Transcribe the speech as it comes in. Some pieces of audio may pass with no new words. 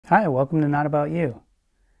Hi, welcome to Not About You.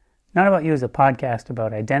 Not About You is a podcast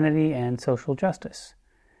about identity and social justice.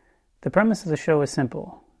 The premise of the show is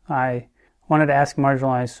simple. I wanted to ask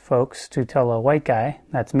marginalized folks to tell a white guy,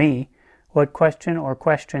 that's me, what question or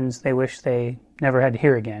questions they wish they never had to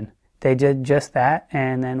hear again. They did just that,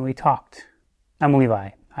 and then we talked. I'm Levi.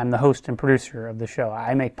 I'm the host and producer of the show.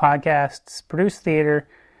 I make podcasts, produce theater,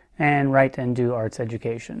 and write and do arts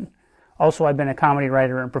education. Also, I've been a comedy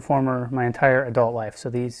writer and performer my entire adult life,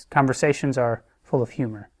 so these conversations are full of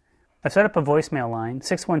humor. I've set up a voicemail line,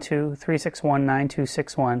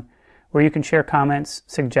 612-361-9261, where you can share comments,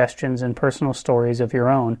 suggestions, and personal stories of your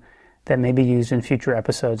own that may be used in future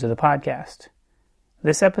episodes of the podcast.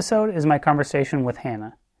 This episode is my conversation with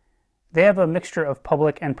Hannah. They have a mixture of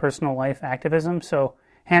public and personal life activism, so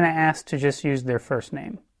Hannah asked to just use their first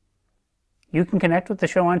name. You can connect with the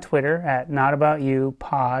show on Twitter at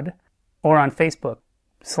NotAboutYouPod, or on Facebook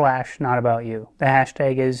 /NotAboutYou. The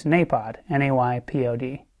hashtag is NAYPOD,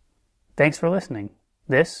 N-A-Y-P-O-D. Thanks for listening.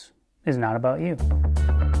 This is Not About You.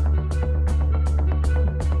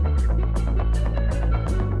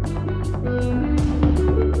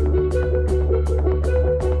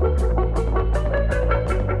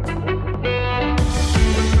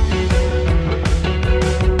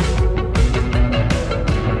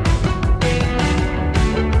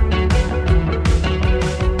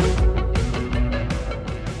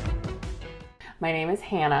 My name is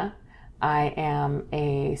Hannah. I am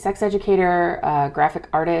a sex educator, a graphic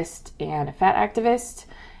artist, and a fat activist,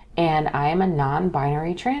 and I am a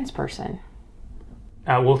non-binary trans person.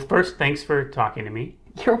 Well, first, thanks for talking to me.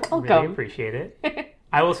 You're welcome. Really appreciate it.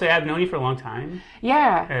 I will say I've known you for a long time.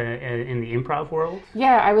 Yeah. In the improv world.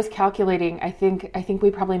 Yeah, I was calculating. I think we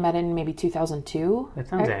probably met in maybe 2002. That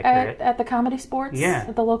sounds accurate. At the Comedy Sports? Yeah.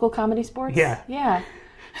 At the local Comedy Sports? Yeah. Yeah.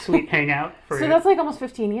 Sweet hangout. So that's like almost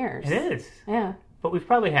 15 years. It is. Yeah. But we've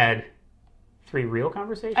probably had 3 real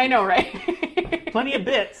conversations. I know, right? Plenty of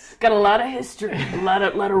bits. Got a lot of history. a lot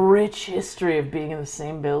of rich history of being in the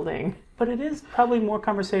same building. But it is probably more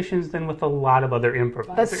conversations than with a lot of other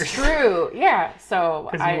improvisers. That's true. Yeah. So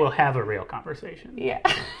because you will have a real conversation. Yeah.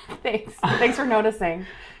 Thanks. Thanks for noticing.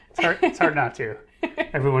 It's hard not to.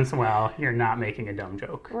 Every once in a while, you're not making a dumb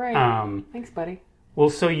joke. Right. Thanks, buddy. Well,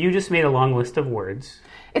 so you just made a long list of words.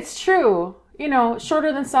 It's true. You know,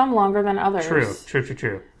 shorter than some, longer than others.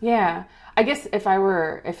 True. Yeah. I guess if I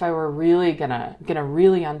were really gonna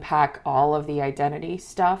really unpack all of the identity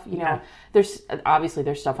stuff, you know, there's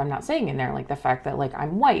stuff I'm not saying in there, like the fact that like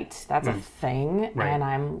I'm white, that's a thing, right. And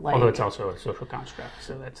I'm like, although it's also a social construct,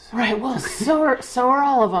 so that's right. Well, so are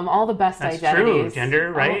all of them, all the best that's identities. True.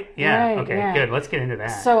 Gender, right? Yeah. Right, okay. yeah. Good. Let's get into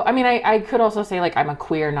that. So, I mean, I could also say like I'm a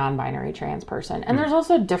queer, non-binary trans person, and there's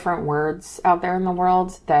also different words out there in the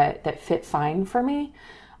world that fit fine for me.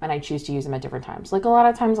 And I choose to use them at different times. Like a lot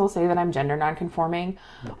of times I'll say that I'm gender non-conforming,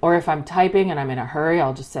 or if I'm typing and I'm in a hurry,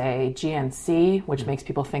 I'll just say GNC, which makes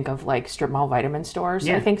people think of like strip mall vitamin stores.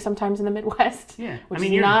 I think sometimes in the Midwest, which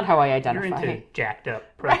is not how I identify. You're into jacked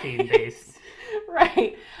up protein based.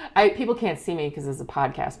 Right. People can't see me because it's a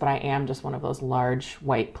podcast, but I am just one of those large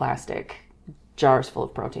white plastic jars full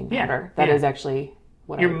of protein powder. That is actually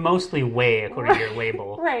what you're mostly whey according to your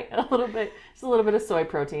label. Right. A little bit, just a little bit of soy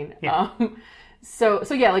protein. Yeah. So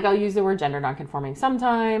yeah, like I'll use the word gender nonconforming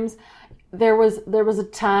sometimes. There was a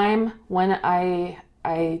time when I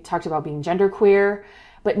talked about being genderqueer,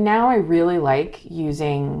 but now I really like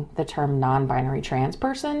using the term non-binary trans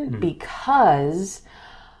person because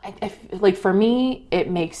like for me, it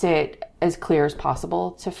makes it as clear as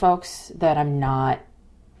possible to folks that I'm not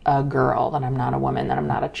a girl, that I'm not a woman, that I'm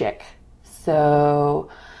not a chick. So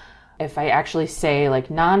if I actually say like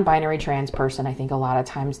non-binary trans person, I think a lot of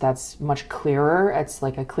times that's much clearer. It's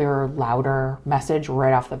like a clearer, louder message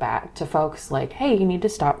right off the bat to folks like, hey, you need to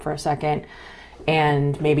stop for a second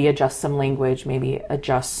and maybe adjust some language, maybe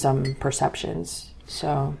adjust some perceptions.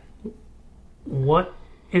 So what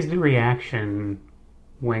is the reaction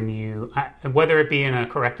when you, whether it be in a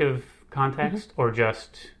corrective context or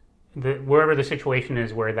just wherever the situation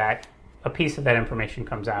is where that a piece of that information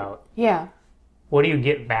comes out? Yeah. What do you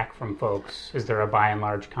get back from folks? Is there a by and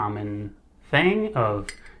large common thing of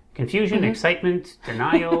confusion, excitement,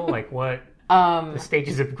 denial? Like what? The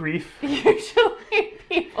stages of grief?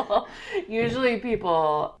 Usually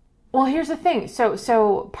people. Well, here's the thing.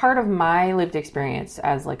 So part of my lived experience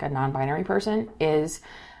as like a non-binary person is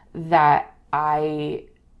that I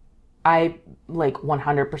like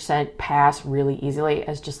 100% pass really easily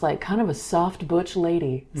as just like kind of a soft butch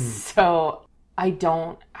lady. So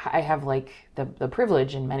I have like the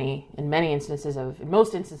privilege in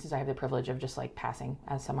most instances I have the privilege of just like passing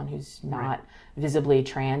as someone who's not visibly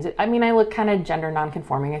trans. I mean, I look kind of gender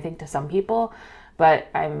nonconforming, I think, to some people, but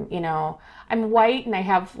I'm white and I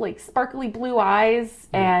have like sparkly blue eyes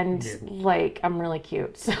and like I'm really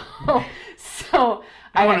cute. So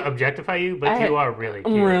I don't want to objectify you, but you are really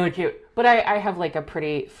cute. I'm really cute. But I have like a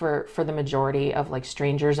pretty, for the majority of like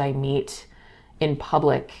strangers I meet in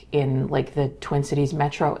public in like the Twin Cities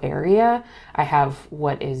metro area, I have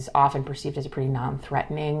what is often perceived as a pretty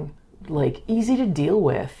non-threatening, like easy to deal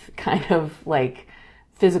with kind of like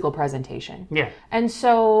physical presentation. Yeah. And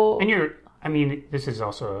so... And this is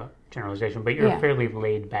also a generalization, but you're fairly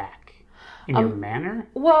laid back in your manner.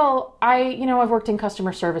 Well, I've worked in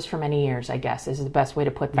customer service for many years, I guess, is the best way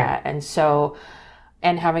to put that. And so...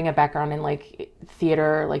 And having a background in like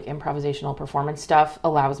theater, like improvisational performance stuff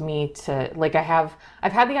allows me to like, I've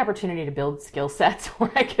had the opportunity to build skill sets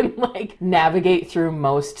where I can like navigate through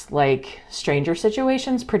most like stranger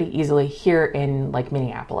situations pretty easily here in like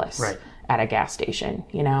Minneapolis at a gas station,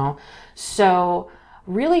 So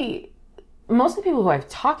really most of the people who I've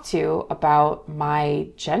talked to about my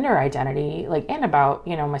gender identity, like, and about,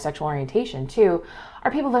 my sexual orientation too,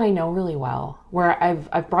 are people that I know really well, where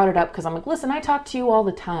I've brought it up because I'm like, listen, I talk to you all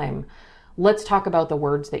the time. Let's talk about the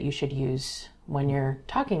words that you should use when you're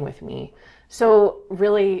talking with me. So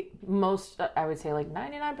really I would say like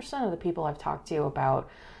 99% of the people I've talked to about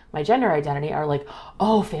my gender identity are like,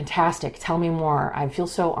 oh, fantastic. Tell me more. I feel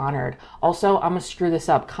so honored. Also, I'm gonna screw this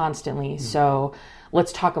up constantly. So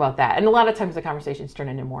let's talk about that. And a lot of times the conversations turn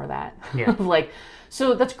into more of that. Yeah. Like,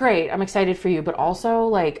 so that's great. I'm excited for you. But also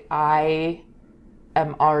like I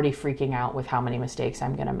am already freaking out with how many mistakes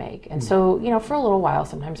I'm going to make. And so, for a little while,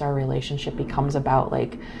 sometimes our relationship becomes about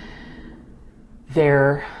like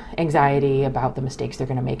their anxiety about the mistakes they're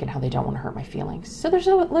going to make and how they don't want to hurt my feelings. So there's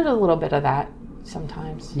a little bit of that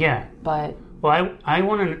sometimes. Yeah. But well, I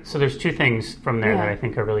want to, so there's two things from there that I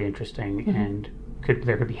think are really interesting and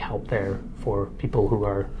there could be help there for people who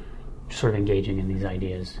are sort of engaging in these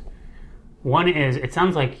ideas. One is, it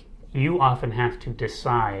sounds like you often have to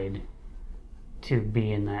decide to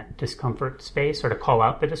be in that discomfort space or to call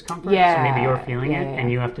out the discomfort. Yeah. So maybe you're feeling it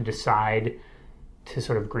and you have to decide to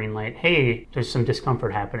sort of green light, hey, there's some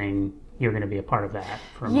discomfort happening. You're going to be a part of that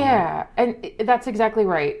for a moment. Yeah, and that's exactly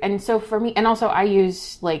right. And so for me, and also I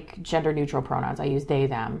use like gender neutral pronouns. I use they,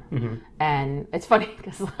 them. Mm-hmm. And it's funny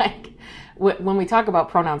because like when we talk about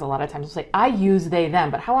pronouns, a lot of times we'll say, I use they, them,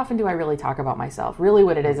 but how often do I really talk about myself? Really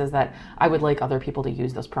what it is that I would like other people to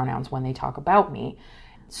use those pronouns when they talk about me.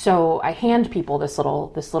 So I hand people this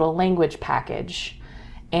little language package,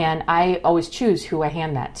 and I always choose who I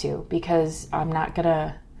hand that to because I'm not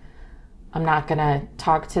gonna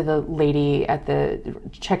talk to the lady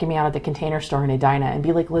checking me out at the Container Store in Edina and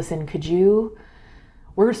be like, listen,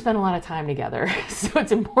 we're gonna spend a lot of time together. So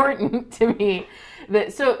it's important to me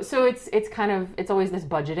that, so it's always this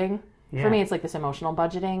budgeting. Yeah. For me, it's like this emotional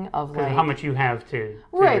budgeting of like how much you have to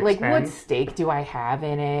right, like expend. what stake do I have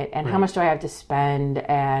in it, and how much do I have to spend,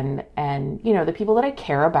 and the people that I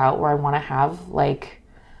care about, where I want to have like,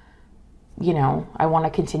 I want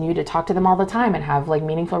to continue to talk to them all the time and have like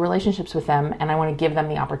meaningful relationships with them, and I want to give them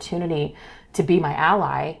the opportunity to be my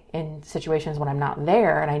ally in situations when I'm not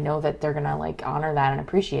there, and I know that they're gonna like honor that and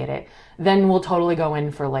appreciate it. Then we'll totally go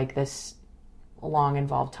in for like this long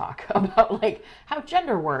involved talk about like how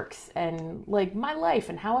gender works and like my life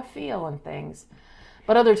and how I feel and things.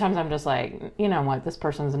 But other times I'm just like, you know what, this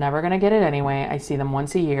person's never going to get it anyway. I see them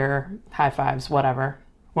once a year, high fives, whatever.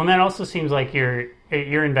 Well, and that also seems like you're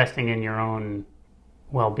investing in your own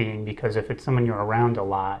well-being, because if it's someone you're around a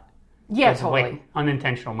lot, totally, like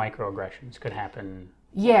unintentional microaggressions could happen.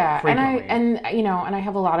 Yeah, frequently. and I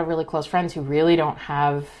have a lot of really close friends who really don't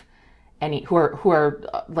have any, who are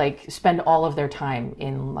like spend all of their time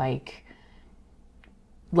in like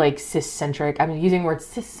ciscentric. I'm using the word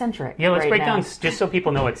ciscentric. Yeah, let's right break now. down just so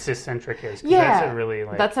people know what ciscentric is. Yeah, that's a really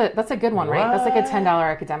like that's a good one, what? right? That's like a $10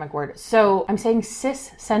 academic word. So I'm saying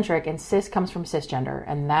ciscentric, and cis comes from cisgender,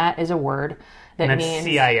 and that is a word that means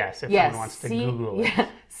CIS. If someone wants to Google it,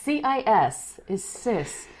 CIS is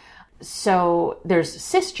cis. So there's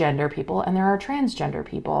cisgender people and there are transgender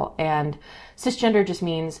people, and cisgender just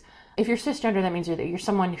means, if you're cisgender, that means you're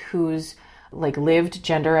someone who's like lived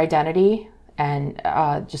gender identity and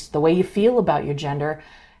just the way you feel about your gender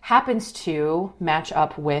happens to match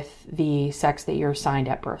up with the sex that you're assigned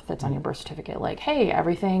at birth. That's on your birth certificate. Like, hey,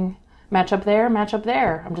 everything match up there.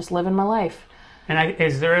 I'm just living my life. And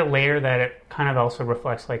is there a layer that it kind of also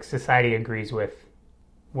reflects like society agrees with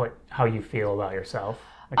how you feel about yourself?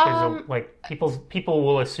 Like, people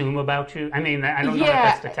will assume about you. I mean, I don't know if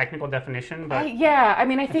that's the technical definition, but I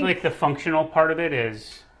mean, I think feel like the functional part of it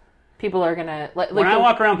is people are gonna when I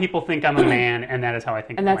walk around, people think I'm a man, and that is how I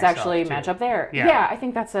think. And of that's myself, actually too. match up there. Yeah, I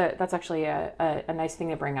think that's actually a nice thing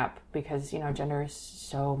to bring up because gender is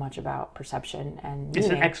so much about perception and meaning. It's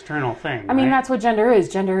an external thing. I mean, that's what gender is.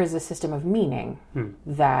 Gender is a system of meaning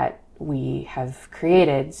that we have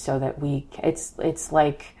created so that it's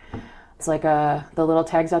like the little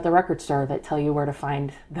tags at the record store that tell you where to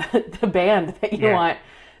find the band that you want.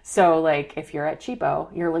 So, like, if you're at Cheapo,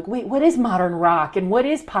 you're like, wait, what is modern rock and what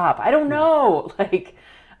is pop? I don't know. Like,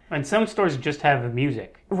 and some stores just have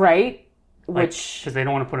music, right? Which because they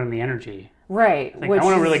don't want to put in the energy, right? I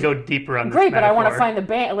want to really go deeper on this. Great, but I metaphor. want to find the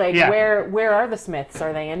band. Like, where are the Smiths?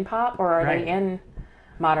 Are they in pop or are they in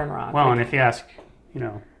modern rock? Well, and if you ask,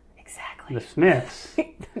 exactly the Smiths,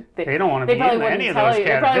 they don't want to be in any of those categories.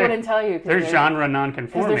 They probably wouldn't tell you. They're genre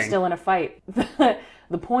non-conforming. Because they're still in a fight.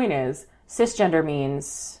 The point is, cisgender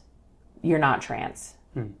means you're not trans.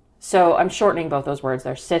 So I'm shortening both those words.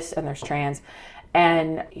 There's cis and there's trans.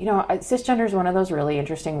 And, cisgender is one of those really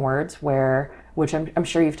interesting words which I'm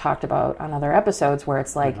sure you've talked about on other episodes, where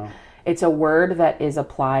it's like, it's a word that is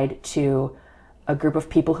applied to a group of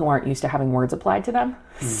people who aren't used to having words applied to them.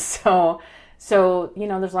 So,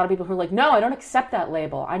 there's a lot of people who are like, no, I don't accept that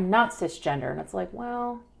label. I'm not cisgender. And it's like,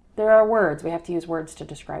 well, there are words. We have to use words to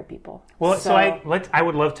describe people. Well, so I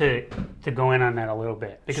would love to go in on that a little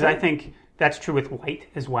bit because I think that's true with white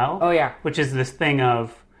as well. Oh, yeah. Which is this thing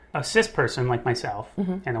of a cis person like myself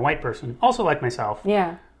and a white person also like myself.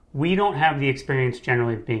 Yeah. We don't have the experience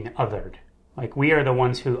generally of being othered. Like, we are the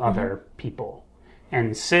ones who other people.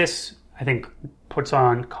 And cis, I think, puts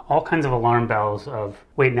on all kinds of alarm bells of,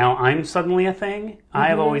 wait, now I'm suddenly a thing? I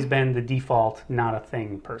have always been the default not a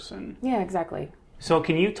thing person. Yeah, exactly. So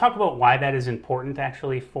can you talk about why that is important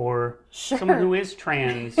actually for someone who is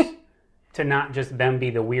trans to not just them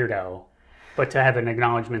be the weirdo, but to have an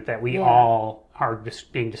acknowledgement that we all are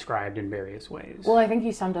just being described in various ways? Well, I think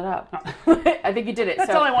you summed it up. I think you did it.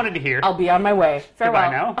 That's all I wanted to hear. I'll be on my way.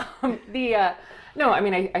 Farewell. Goodbye now. No, I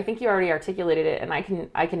mean, I think you already articulated it, and I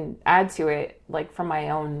can add to it, like, from my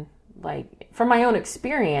own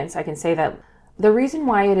experience. I can say that the reason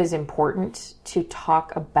why it is important to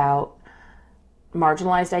talk about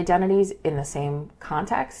marginalized identities in the same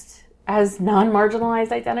context as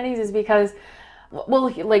non-marginalized identities is because,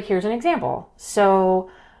 well, like, here's an example.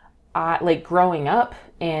 So, like, growing up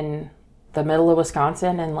in the middle of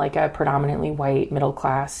Wisconsin and, like, a predominantly white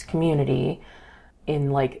middle-class community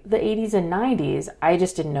in, like, the 80s and 90s, I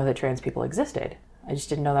just didn't know that trans people existed. I just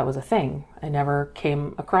didn't know that was a thing. I never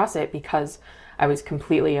came across it because I was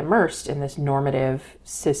completely immersed in this normative,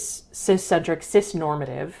 cis-centric,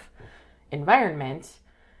 cis-normative environment,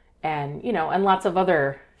 and and lots of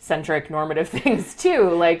other centric normative things too,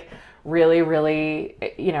 like really, really,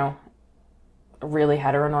 really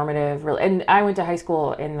heteronormative. And I went to high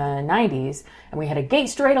school in the 90s, and we had a gay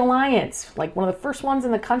straight alliance, like one of the first ones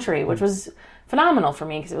in the country, which was phenomenal for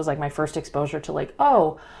me because it was like my first exposure to, like,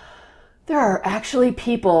 oh, there are actually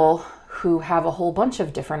people who have a whole bunch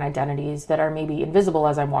of different identities that are maybe invisible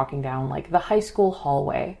as I'm walking down, like, the high school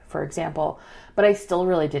hallway, for example. But I still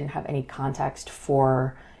really didn't have any context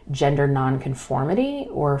for gender nonconformity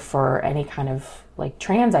or for any kind of, like,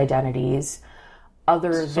 trans identities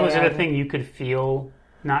other than... So is it a thing you could feel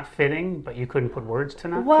not fitting, but you couldn't put words to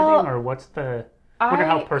not fitting? Or what's the... I wonder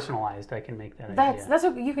how personalized I can make that idea. That's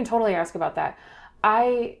what you can totally ask about that.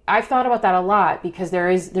 I've thought about that a lot because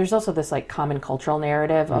there's also this, like, common cultural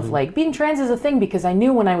narrative of like being trans is a thing because I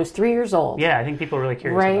knew when I was 3 years old. Yeah, I think people are really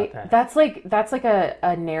curious about that. That's like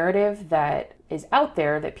a narrative that is out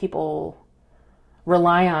there that people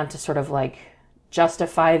rely on to sort of, like,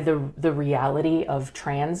 justify the reality of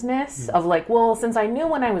transness of, like, well, since I knew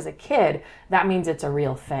when I was a kid, that means it's a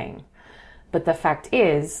real thing. But the fact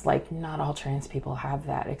is, like, not all trans people have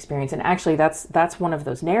that experience. And actually that's one of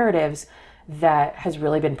those narratives that has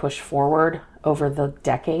really been pushed forward over the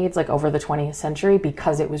decades, like over the 20th century,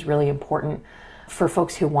 because it was really important for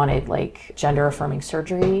folks who wanted, like, gender affirming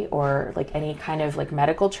surgery or, like, any kind of, like,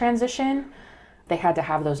 medical transition. They had to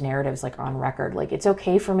have those narratives, like, on record. Like, it's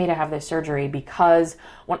okay for me to have this surgery because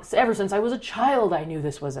ever since I was a child, I knew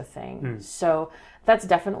this was a thing. So that's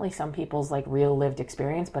definitely some people's, like, real lived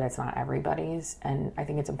experience, but it's not everybody's. And I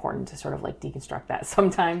think it's important to sort of, like, deconstruct that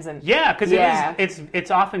sometimes. And yeah, because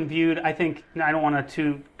it's often viewed, I think, I don't want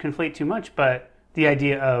to conflate too much, but the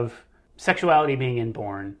idea of sexuality being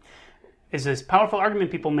inborn is this powerful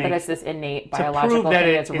argument people make. That it's this innate biological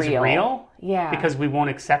thing that's real. Is real. Yeah. Because we won't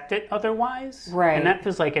accept it otherwise. Right. And that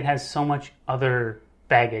feels like it has so much other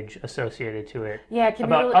baggage associated to it. Yeah, it can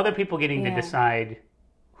about be really, other people getting to decide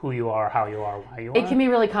who you are, how you are, why you are. It can be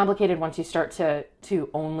really complicated once you start to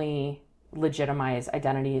only legitimize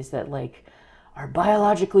identities that like are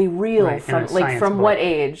biologically real from what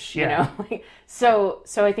age, you know? So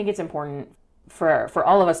I think it's important for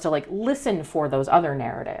all of us to like listen for those other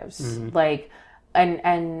narratives. Like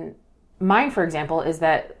and mine, for example, is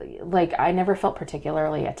that like I never felt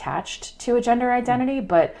particularly attached to a gender identity,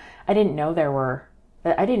 but I didn't know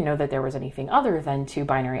that there was anything other than two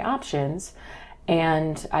binary options.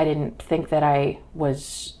 And I didn't think that I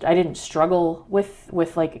didn't struggle with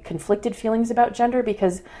like conflicted feelings about gender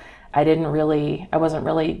because I wasn't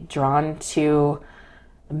really drawn to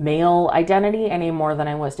male identity any more than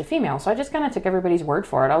I was to female. So I just kind of took everybody's word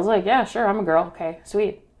for it. I was like, yeah, sure, I'm a girl. Okay,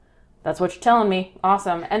 sweet. That's what you're telling me.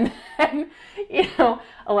 Awesome. And then, you know,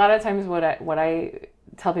 a lot of times what I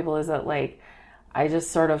tell people is that like, I just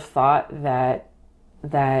sort of thought that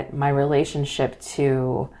my relationship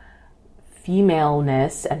to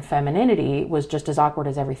femaleness and femininity was just as awkward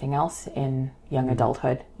as everything else in young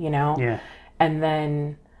adulthood, you know? Yeah. And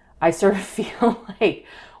then I sort of feel like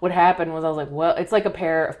what happened was I was like, well, it's like a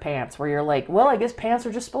pair of pants where you're like, well, I guess pants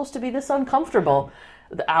are just supposed to be this uncomfortable.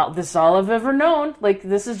 This is all I've ever known. Like,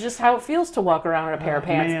 this is just how it feels to walk around in a pair of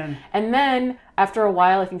pants. Man. And then after a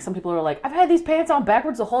while, I think some people are like, I've had these pants on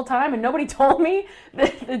backwards the whole time and nobody told me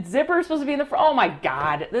that the zipper is supposed to be in the front. Oh my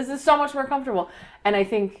God, this is so much more comfortable. And I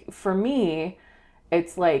think for me,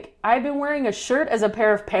 it's like, I've been wearing a shirt as a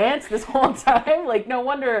pair of pants this whole time. Like, no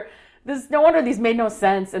wonder these made no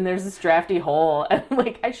sense. And there's this drafty hole. And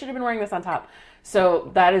like, I should have been wearing this on top. So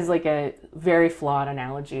that is like a very flawed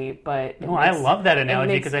analogy, but I love that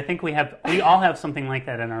analogy because I think we all have something like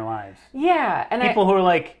that in our lives. Yeah, and people who are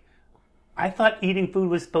like, I thought eating food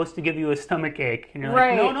was supposed to give you a stomach ache, and you're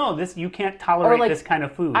like, no, this you can't tolerate like, this kind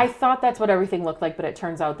of food. I thought that's what everything looked like, but it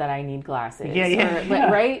turns out that I need glasses. Yeah.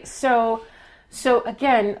 Right. So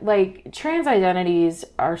again, like trans identities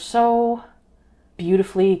are so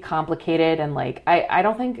beautifully complicated, and like I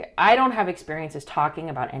don't have experiences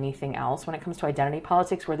talking about anything else when it comes to identity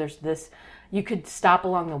politics where there's this, you could stop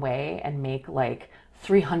along the way and make like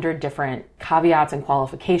 300 different caveats and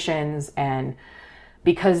qualifications, and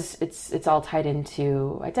because it's all tied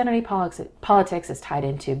into identity politics is tied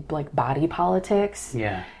into like body politics.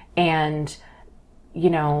 Yeah. And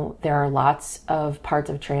you know, there are lots of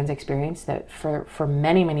parts of trans experience that for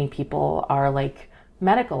many people are like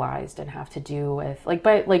medicalized and have to do with like,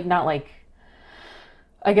 but like not like,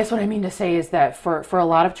 I guess what I mean to say is that for a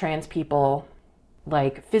lot of trans people,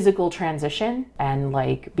 like physical transition and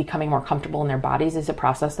like becoming more comfortable in their bodies is a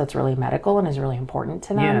process that's really medical and is really important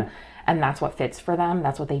to them. Yeah. And that's what fits for them.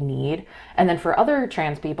 That's what they need. And then for other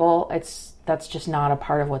trans people, that's just not a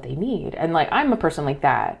part of what they need. And like, I'm a person like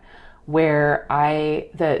that, where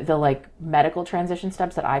the like medical transition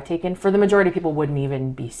steps that I've taken for the majority of people wouldn't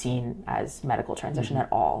even be seen as medical transition at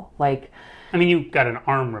all. Like, I mean, you got an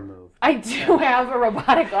arm removed. I do have a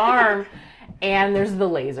robotic arm and there's the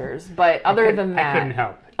lasers, but other than that, I couldn't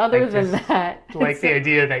help. Other than that, like the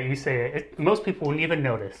idea that you say it, most people wouldn't even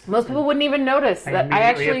notice. Most people wouldn't even notice that I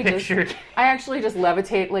actually just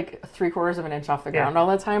levitate like 3/4 of an inch off the ground all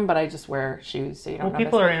the time, but I just wear shoes so you don't notice.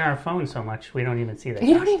 People are in our phones so much we don't even see that.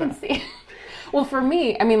 You don't even see. Well, for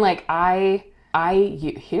me, I mean, like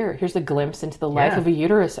here's a glimpse into the life of a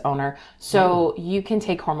uterus owner. So you can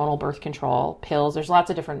take hormonal birth control pills. There's lots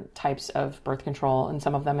of different types of birth control, and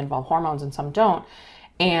some of them involve hormones and some don't.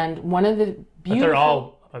 And one of the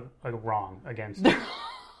beautiful... But they're all wrong against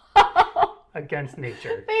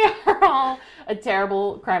nature. They are all a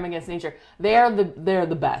terrible crime against nature. They're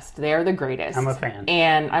the best. They are the greatest. I'm a fan.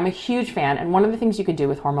 And I'm a huge fan. And one of the things you can do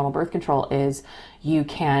with hormonal birth control is you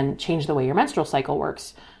can change the way your menstrual cycle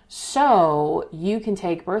works. So you can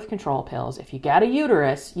take birth control pills. If you got a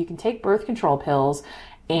uterus, you can take birth control pills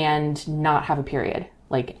and not have a period,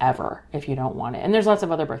 like ever, if you don't want it. And there's lots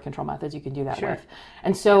of other birth control methods you can do that with.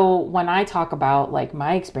 And so when I talk about like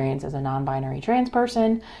my experience as a non-binary trans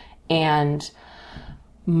person and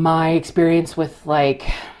my experience with like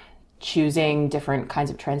choosing different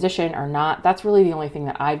kinds of transition or not, that's really the only thing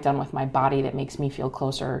that I've done with my body that makes me feel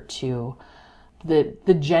closer to the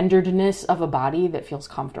genderedness of a body that feels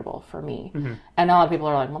comfortable for me. Mm-hmm. And a lot of people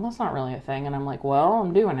are like, well, that's not really a thing. And I'm like, well,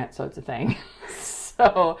 I'm doing it, so it's a thing.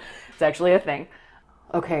 So it's actually a thing.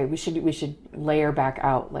 Okay, we should layer back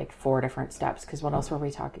out like 4 different steps, because what else were we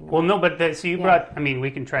talking about? Well, no, but so you brought, I mean, we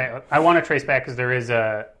can try, I want to trace back because there is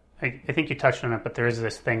I think you touched on it, but there is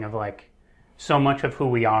this thing of like so much of who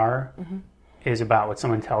we are is about what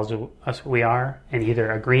someone tells us we are and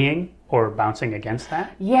either agreeing or bouncing against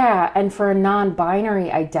that. Yeah, and for a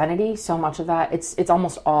non-binary identity, so much of that, it's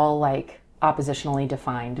almost all like oppositionally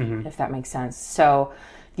defined, if that makes sense. So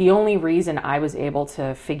the only reason I was able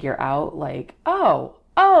to figure out like, oh,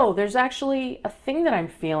 there's actually a thing that I'm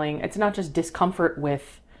feeling. It's not just discomfort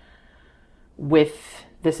with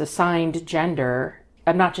this assigned gender.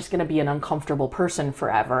 I'm not just going to be an uncomfortable person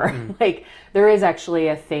forever. Like there is actually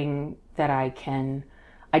a thing that I can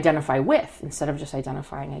identify with instead of just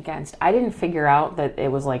identifying against. I didn't figure out that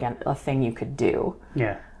it was like a thing you could do.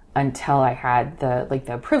 Yeah. Until I had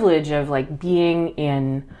the privilege of like being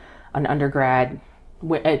in an undergrad.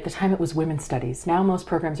 At the time it was women's studies. Now most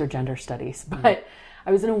programs are gender studies, but I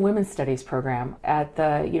was in a women's studies program at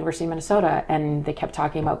the University of Minnesota, and they kept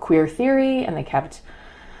talking about queer theory, and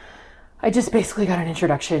I just basically got an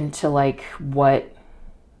introduction to like what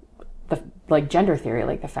the like gender theory,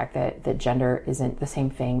 like the fact that gender isn't the same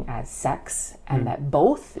thing as sex, and that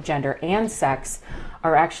both gender and sex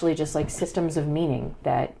are actually just like systems of meaning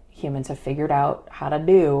that humans have figured out how to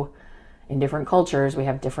do. In different cultures, we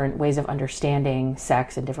have different ways of understanding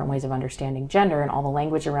sex and different ways of understanding gender, and all the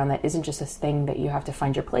language around that isn't just this thing that you have to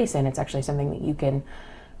find your place in. It's actually something that you can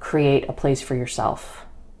create a place for yourself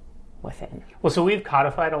within. Well, so we've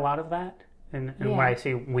codified a lot of that. And when I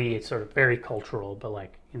say we, it's sort of very cultural, but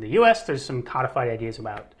like in the US, there's some codified ideas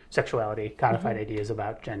about sexuality, codified ideas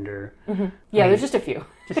about gender. Yeah, there's just a few.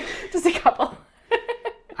 Just a couple.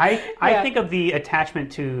 I think of the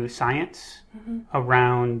attachment to science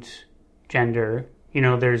around gender. You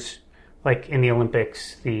know, there's like in the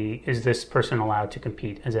Olympics, is this person allowed to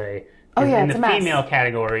compete as in the female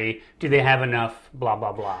category? Do they have enough? Blah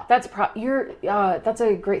blah blah. That's that's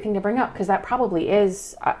a great thing to bring up, because that probably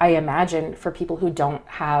is, I imagine, for people who don't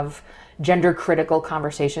have gender critical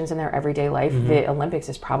conversations in their everyday life, the Olympics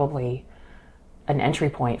is probably an entry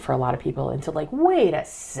point for a lot of people into like, wait a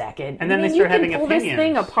second, and then they start having pull opinions. This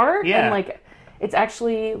thing apart, yeah. And like. It's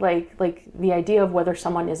actually like the idea of whether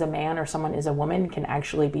someone is a man or someone is a woman can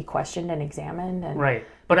actually be questioned and examined, and right.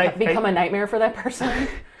 But become a nightmare for that person.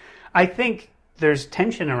 I think there's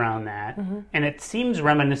tension around that, and it seems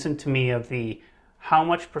reminiscent to me of how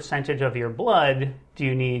much percentage of your blood do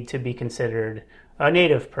you need to be considered a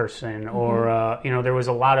native person, or there was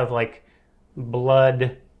a lot of like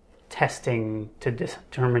blood testing to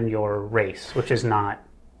determine your race, which is not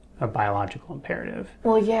a biological imperative.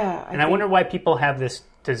 Well, yeah. I wonder why people have this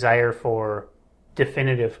desire for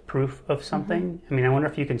definitive proof of something. I mean, I wonder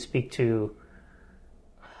if you can speak to...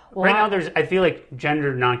 Right now, I feel like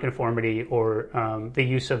gender nonconformity or the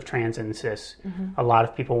use of trans and cis, a lot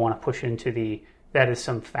of people want to push into that is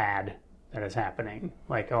some fad that is happening.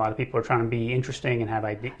 Like, a lot of people are trying to be interesting and have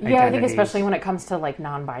identities. Yeah, I think especially when it comes to, like,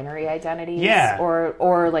 non-binary identities. Yeah.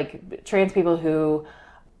 Or like, trans people who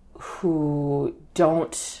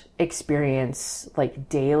don't experience like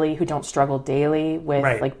daily, who don't struggle daily with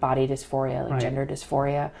like body dysphoria, like gender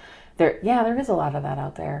dysphoria. There is a lot of that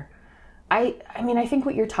out there. I mean, I think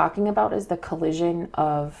what you're talking about is the collision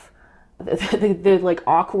of the like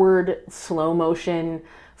awkward slow motion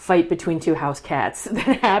fight between two house cats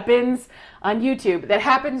that happens on YouTube. That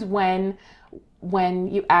happens when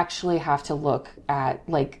you actually have to look at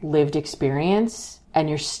like lived experience, and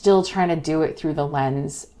you're still trying to do it through the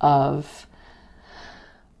lens of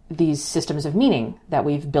these systems of meaning that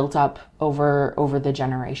we've built up over the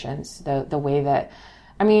generations. The way that,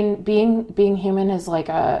 I mean, being human is like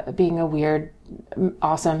being a weird,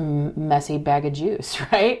 awesome, messy bag of juice,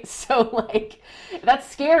 right? So like, that's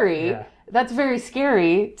scary. Yeah. That's very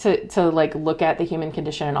scary to like look at the human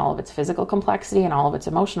condition and all of its physical complexity and all of its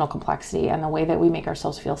emotional complexity. And the way that we make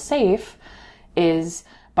ourselves feel safe is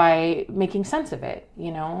by making sense of it,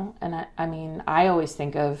 you know? And I mean, I always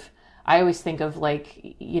think of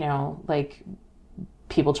like, you know, like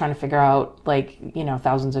people trying to figure out like, you know,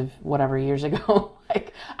 thousands of whatever years ago.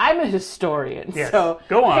 Like, I'm a historian, yes. So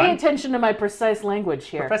go on. Pay attention to my precise language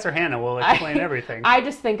here. Professor Hannah will explain everything. I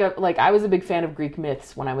just think of, like, I was a big fan of Greek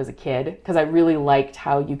myths when I was a kid, because I really liked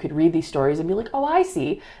how you could read these stories and be like, oh, I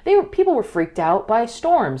see. People were freaked out by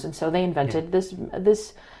storms, and so they invented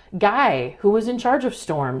this guy who was in charge of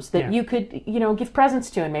storms that you could, you know, give presents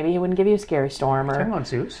to, and maybe he wouldn't give you a scary storm. Or, talking about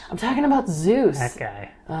Zeus? I'm talking about Zeus. That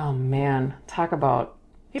guy. Oh, man.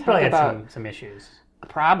 He probably had some issues.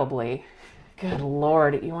 Probably. Good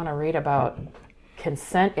Lord. You want to read about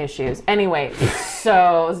consent issues. Anyway,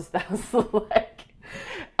 so that was like...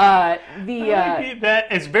 that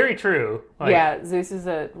is very true. Like, yeah, Zeus is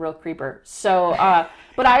a real creeper. So,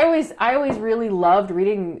 but I always really loved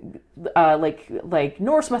reading like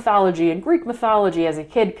Norse mythology and Greek mythology as a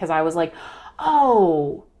kid, because I was like,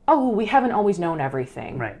 oh, oh, we haven't always known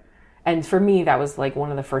everything. Right. And for me, that was like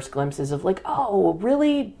one of the first glimpses of like, oh,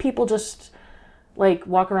 really? People just like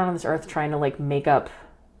walk around on this earth trying to like make up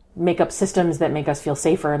systems that make us feel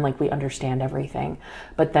safer and like we understand everything.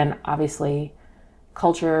 But then obviously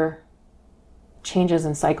culture changes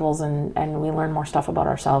and cycles and we learn more stuff about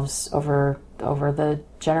ourselves over the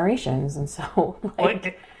generations. And so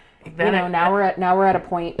like, now we're at a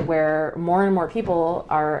point where more and more people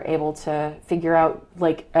are able to figure out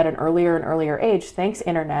like at an earlier and earlier age, thanks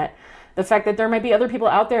internet, the fact that there might be other people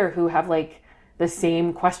out there who have like the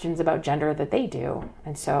same questions about gender that they do.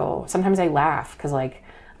 And so sometimes I laugh because like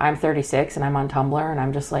I'm 36 and I'm on Tumblr and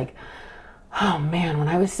I'm just like, oh man, when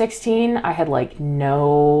I was 16, I had like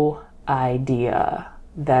no idea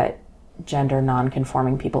that gender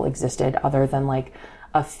non-conforming people existed other than like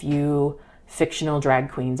a few fictional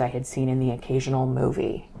drag queens I had seen in the occasional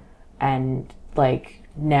movie. And like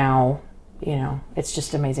now, it's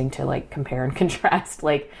just amazing to like compare and contrast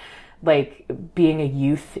like being a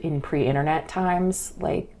youth in pre-internet times.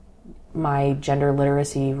 Like my gender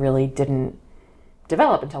literacy really didn't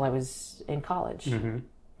develop until I was in college. Mm-hmm.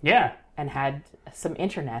 Yeah. And had some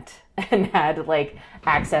internet and had like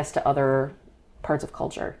access to other parts of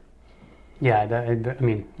culture. Yeah, I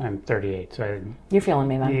mean, I'm 38, so you're feeling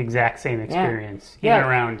me then. The exact same experience. Yeah. Even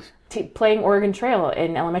around playing Oregon Trail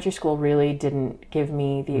in elementary school really didn't give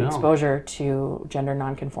me the exposure to gender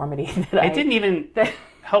nonconformity that it didn't even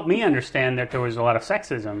help me understand that there was a lot of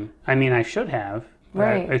sexism. I mean, I should have.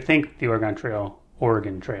 Right. I think the Oregon Trail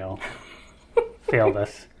failed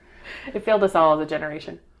us. It failed us all as a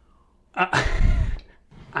generation.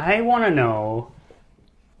 I want to know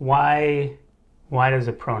why does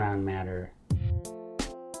a pronoun matter?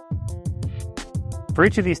 For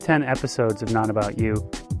each of these 10 episodes of Not About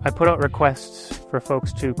You, I put out requests for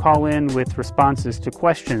folks to call in with responses to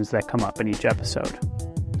questions that come up in each episode.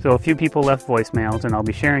 So a few people left voicemails, and I'll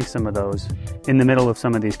be sharing some of those in the middle of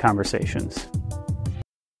some of these conversations.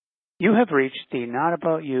 You have reached the Not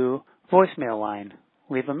About You voicemail line.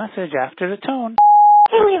 Leave a message after the tone.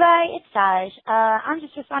 Hey Levi, it's Saj. I'm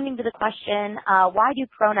just responding to the question, why do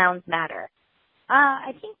pronouns matter?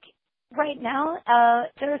 I think right now,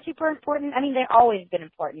 they're super important. I mean, they've always been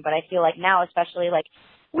important, but I feel like now especially, like,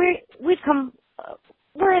 we're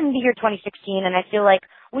in the year 2016, and I feel like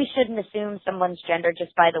we shouldn't assume someone's gender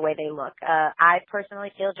just by the way they look. I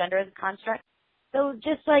personally feel gender is a construct. So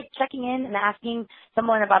just like checking in and asking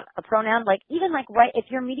someone about a pronoun, like even like right, if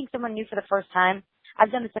you're meeting someone new for the first time,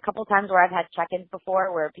 I've done this a couple times where I've had check-ins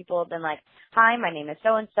before where people have been like, hi, my name is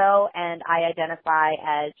so-and-so, and I identify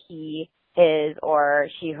as he, his, or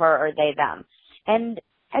she, her, or they, them. And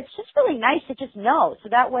it's just really nice to just know. So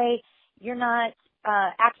that way you're not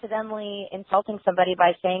accidentally insulting somebody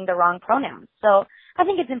by saying the wrong pronouns. So I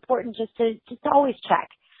think it's important just to always check.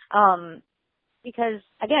 Because,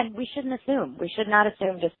 again, we shouldn't assume. We should not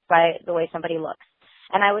assume just by the way somebody looks.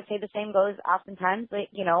 And I would say the same goes oftentimes, like,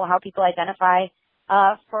 how people identify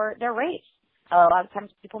for their race. A lot of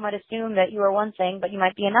times people might assume that you are one thing, but you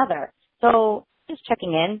might be another. So just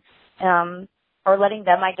checking in, or letting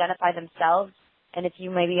them identify themselves. And if you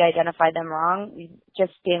maybe identify them wrong,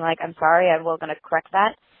 just being like, I'm sorry, I'm going to correct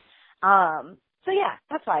that. So yeah,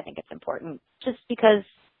 that's why I think it's important. Just because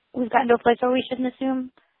we've gotten to a place where we shouldn't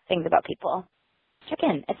assume things about people. Check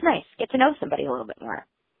in. It's nice. Get to know somebody a little bit more.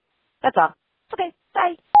 That's all. Okay,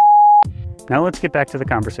 bye. Now let's get back to the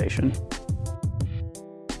conversation.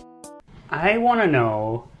 I want to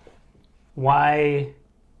know why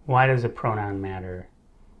does a pronoun matter?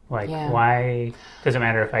 Like, why does it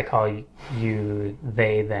matter if I call you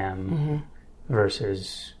they, them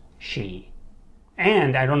versus she?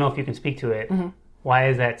 And I don't know if you can speak to it. Mm-hmm. Why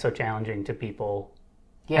is that so challenging to people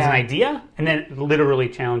as an idea, and then literally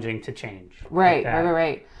challenging to change? Right,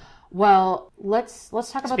 right. Well, let's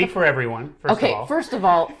talk about Speak for everyone, first of all. First of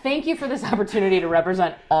all, thank you for this opportunity to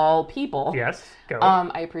represent all people. Yes, go.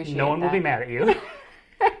 I appreciate that. No one will be mad at you.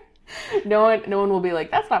 No one will be like,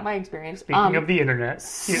 that's not my experience. Speaking of the internet.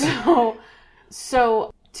 So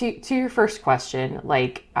to your first question,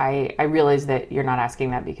 like, I realize that you're not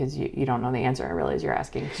asking that because you don't know the answer. I realize you're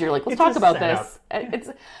asking because you're like, let's talk about this. It's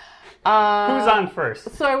who's on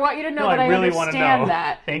first? So I want you to know that I really understand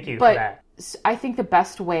that. Thank you for that. I think the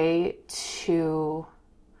best way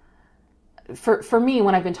for me,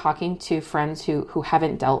 when I've been talking to friends who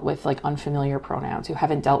haven't dealt with like unfamiliar pronouns, who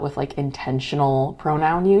haven't dealt with like intentional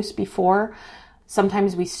pronoun use before,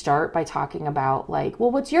 sometimes we start by talking about like, well,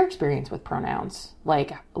 what's your experience with pronouns?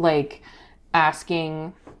 Like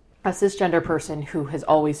asking a cisgender person who has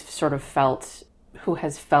always sort of felt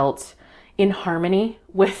in harmony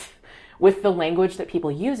with with the language that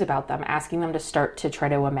people use about them, asking them to start to try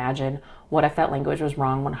to imagine what if that language was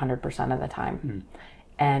wrong 100% of the time.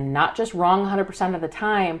 And not just wrong 100% of the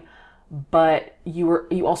time, but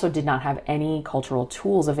you also did not have any cultural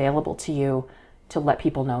tools available to you to let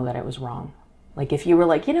people know that it was wrong. Like if you were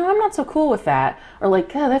like, I'm not so cool with that, or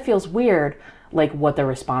like, oh, that feels weird, like what the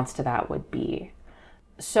response to that would be.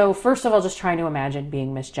 So first of all, just trying to imagine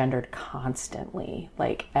being misgendered constantly,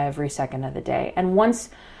 like every second of the day. And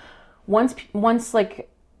once like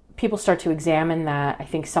people start to examine that, I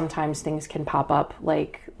think sometimes things can pop up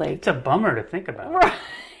like it's a bummer to think about. Right.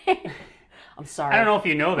 I'm sorry. I don't know if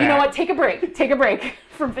you know that. You know what? Take a break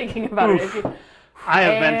from thinking about it. I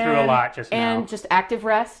have been through a lot just now. And just active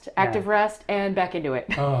rest, and back into it.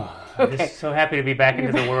 Oh, I'm just so happy to be back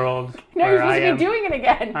into the world. No, you're supposed to be doing it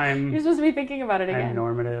again. You're supposed to be thinking about it again. I'm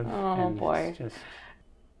normative. Oh boy.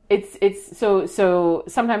 It's so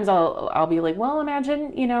sometimes I'll be like, well,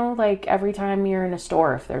 imagine, like every time you're in a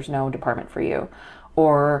store if there's no department for you,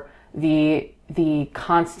 or the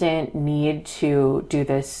constant need to do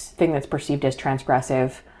this thing that's perceived as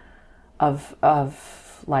transgressive of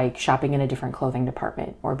like shopping in a different clothing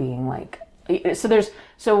department, or being like,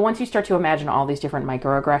 so once you start to imagine all these different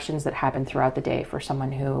microaggressions that happen throughout the day for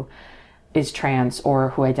someone who is trans or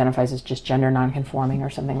who identifies as just gender nonconforming or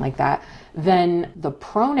something like that, then the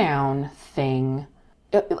pronoun thing,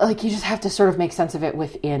 like you just have to sort of make sense of it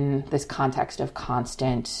within this context of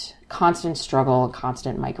constant struggle and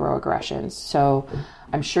constant microaggressions. So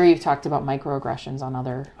I'm sure you've talked about microaggressions on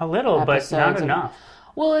other a little, but not enough.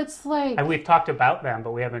 Well, it's like... we've talked about them,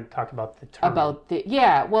 but we haven't talked about the term.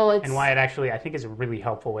 And why it actually, I think, is a really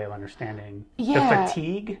helpful way of understanding the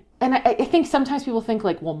fatigue. And I think sometimes people think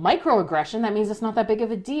like, well, microaggression, that means it's not that big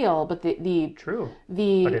of a deal, but True.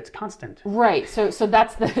 But it's constant. Right. So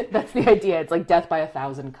that's the idea. It's like death by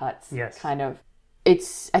 1,000 cuts. Yes. Kind of. I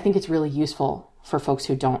think it's really useful for folks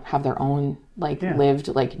who don't have their own lived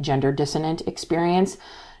like gender dissonant experience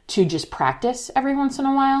to just practice every once in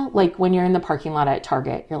a while. Like when you're in the parking lot at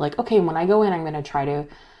Target, you're like, okay, when I go in, I'm going to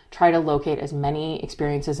try to locate as many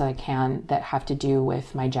experiences as I can that have to do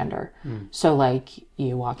with my gender. So like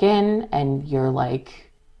you walk in and you're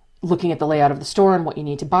like looking at the layout of the store and what you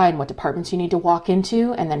need to buy and what departments you need to walk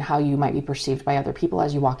into, and then how you might be perceived by other people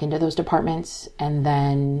as you walk into those departments. And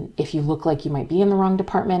then if you look like you might be in the wrong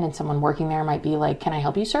department and someone working there might be like, can I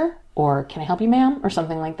help you, sir? Or can I help you, ma'am? Or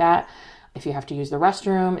something like that. If you have to use the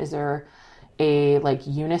restroom, is there a like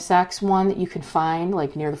unisex one that you can find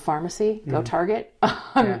like near the pharmacy? Go Target.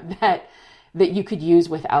 That you could use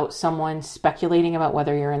without someone speculating about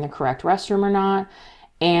whether you're in the correct restroom or not.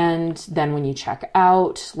 And then when you check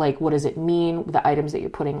out, like what does it mean? The items that you're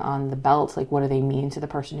putting on the belt, like what do they mean to the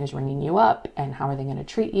person who's ringing you up, and how are they going to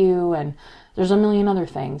treat you? And there's a million other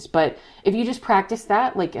things. But if you just practice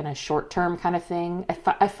that like in a short term kind of thing,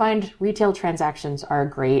 I find retail transactions are a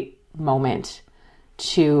great moment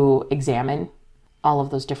to examine all of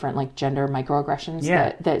those different like gender microaggressions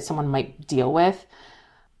that someone might deal with,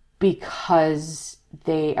 because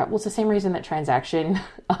it's the same reason that transaction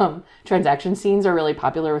scenes are really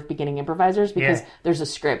popular with beginning improvisers, because there's a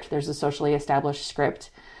script, there's a socially established script.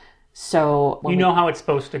 So you know how it's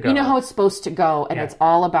supposed to go. And it's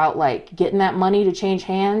all about like getting that money to change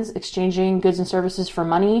hands, exchanging goods and services for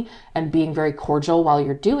money, and being very cordial while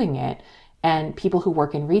you're doing it. And people who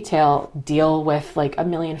work in retail deal with like a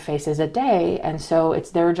million faces a day. And so it's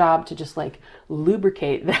their job to just like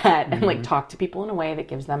lubricate that and like talk to people in a way that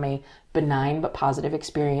gives them a benign but positive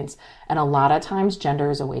experience. And a lot of times gender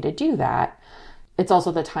is a way to do that. It's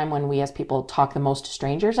also the time when we as people talk the most to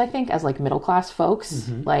strangers, I think, as like middle class folks.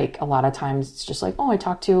 Like a lot of times it's just like, oh, I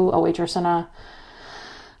talked to a waitress I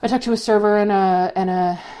talked to a server and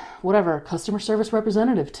a whatever, customer service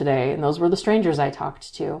representative today. And those were the strangers I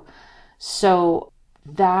talked to. So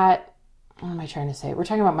that, what am I trying to say? We're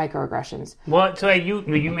talking about microaggressions. Well, so you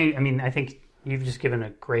made, I mean, I think you've just given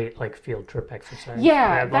a great like field trip exercise.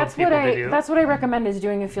 Yeah, that's what I recommend is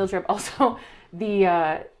doing a field trip. Also,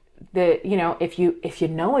 if you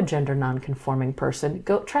know a gender nonconforming person,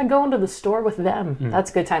 go into the store with them.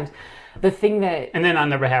 That's good times. The thing that... And then on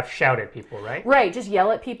their behalf, shout at people, right? Right, just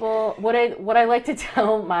yell at people. What I like to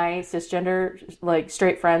tell my cisgender, like,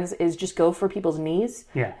 straight friends is just go for people's knees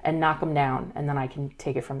and knock them down, and then I can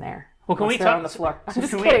take it from there. Well, can we talk... on the floor. I'm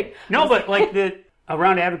just kidding. No, but, like,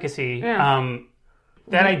 around advocacy, that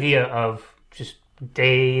idea of just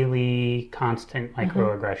daily, constant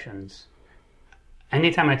microaggressions.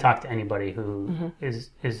 Anytime I talk to anybody who is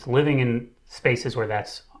living in spaces where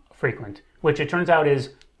that's frequent, which it turns out is...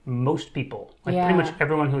 most people, like pretty much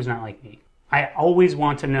everyone who's not like me. I always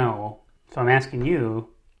want to know, so I'm asking you,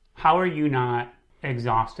 how are you not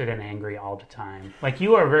exhausted and angry all the time. Like,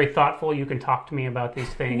 you are very thoughtful. You can talk to me about these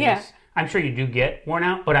things. Yeah. I'm sure you do get worn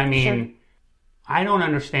out, but I mean, I don't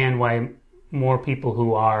understand why more people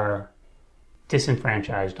who are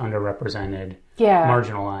disenfranchised, underrepresented,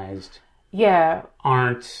 marginalized,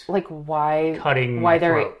 aren't like why cutting why my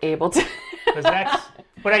they're throat. able to.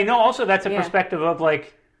 But I know also that's a perspective of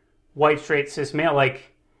like white, straight, cis male.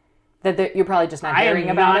 Like, that you're probably just not hearing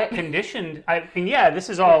about it. I am not conditioned. I mean, this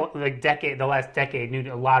is all like the last decade,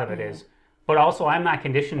 a lot of it is. But also, I'm not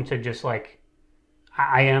conditioned to just like,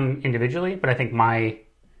 I am individually, but I think my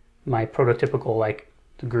prototypical, like,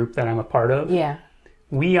 the group that I'm a part of,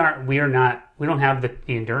 we don't have the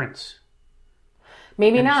endurance.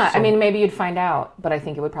 Maybe not. I mean, maybe you'd find out, but I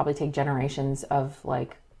think it would probably take generations of,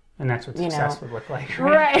 like... And that's what success would look like,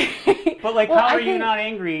 right? But, like, how are you not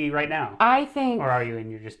angry right now? I think... Or are you, and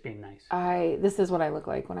you're just being nice? This is what I look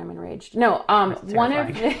like when I'm enraged. No, one of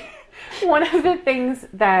the things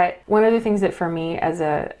that for me as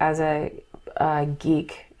a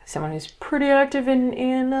geek, someone who's pretty active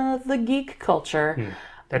in the geek culture...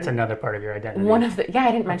 That's another part of your identity. I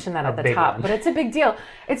didn't mention that at the top, but it's a big deal.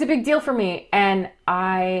 It's a big deal for me, and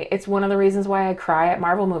it's one of the reasons why I cry at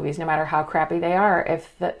Marvel movies, no matter how crappy they are.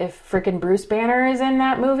 If frickin' Bruce Banner is in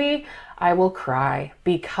that movie, I will cry,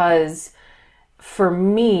 because for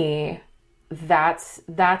me, that's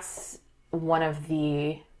one of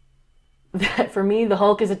the... For me, the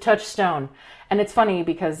Hulk is a touchstone. And it's funny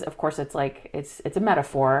because, of course, it's like, it's a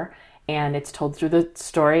metaphor, and it's told through the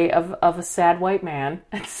story of a sad white man.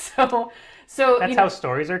 And so that's how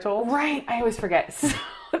stories are told? Right. I always forget. So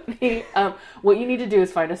what you need to do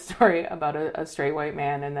is find a story about a straight white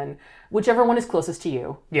man, and then whichever one is closest to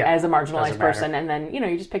you as a marginalized person. And then,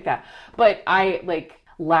 you just pick that. But I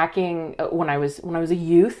lacking when I was a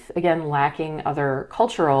youth, again, lacking other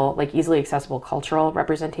cultural, like easily accessible cultural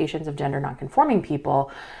representations of gender nonconforming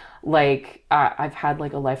people. I've had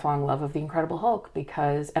a lifelong love of the Incredible Hulk,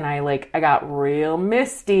 because I got real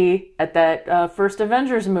misty at that first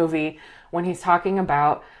Avengers movie when he's talking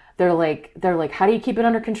about, they're like, how do you keep it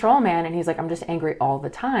under control, man? And he's like, I'm just angry all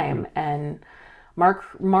the time. And Mark,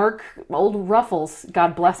 old Ruffles,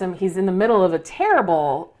 God bless him, he's in the middle of a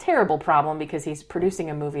terrible, terrible problem because he's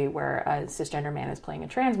producing a movie where a cisgender man is playing a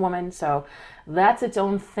trans woman. So that's its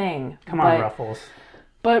own thing. Come on, Ruffles.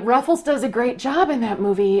 But Ruffles does a great job in that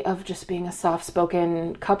movie of just being a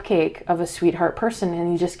soft-spoken cupcake of a sweetheart person,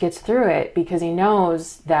 and he just gets through it because he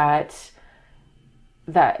knows that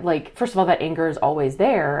first of all, that anger is always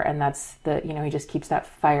there, and that's he just keeps that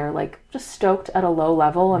fire just stoked at a low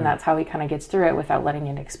level, and that's how he kind of gets through it without letting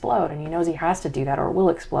it explode. And he knows he has to do that or it will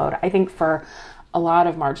explode. I think for a lot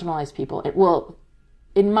of marginalized people, it will.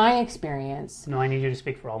 In my experience... No, I need you to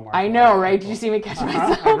speak for all marginalized I know, right? people. Did you see me catch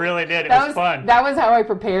myself? I really did. It was fun. That was how I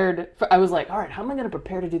prepared. I was like, all right, how am I going to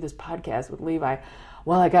prepare to do this podcast with Levi?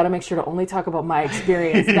 Well, I got to make sure to only talk about my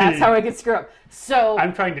experience. That's how I get screwed up. So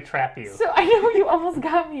I'm trying to trap you. So I know, you almost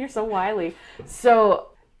got me. You're so wily. So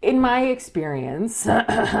in my experience,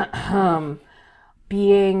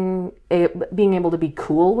 being able to be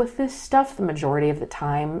cool with this stuff the majority of the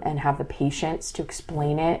time and have the patience to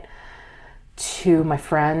explain it to my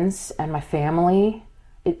friends and my family,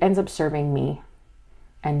 it ends up serving me.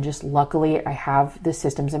 And just luckily I have the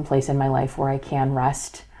systems in place in my life where I can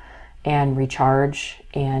rest and recharge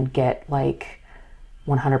and get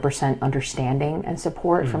 100% understanding and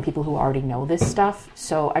support from people who already know this stuff.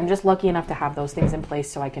 So I'm just lucky enough to have those things in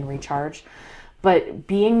place so I can recharge. But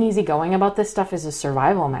being easygoing about this stuff is a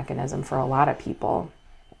survival mechanism for a lot of people.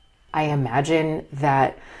 I imagine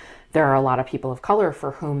that there are a lot of people of color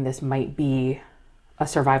for whom this might be a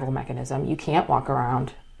survival mechanism. You can't walk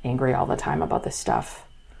around angry all the time about this stuff.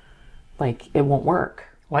 It won't work.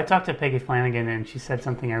 Well, I talked to Peggy Flanagan, and she said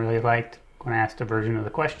something I really liked when I asked a version of the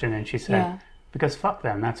question, and she said, because fuck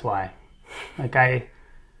them, that's why. I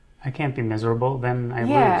can't be miserable, then I lose.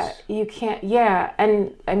 Yeah, you can't,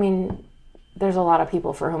 and I mean, there's a lot of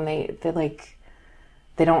people for whom they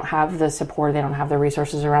don't have the support, they don't have the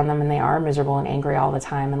resources around them, and they are miserable and angry all the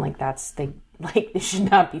time, and they should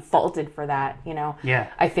not be faulted for that, Yeah.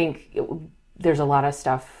 I think there's a lot of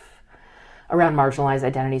stuff around marginalized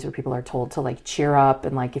identities where people are told to cheer up,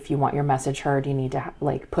 and if you want your message heard, you need to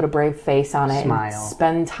put a brave face on it. Smile. And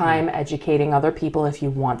spend time educating other people. If you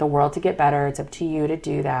want the world to get better, it's up to you to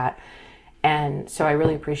do that. And so I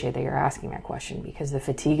really appreciate that you're asking that question, because the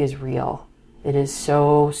fatigue is real. It is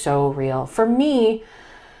so, so real. For me,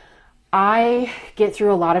 I get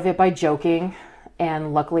through a lot of it by joking,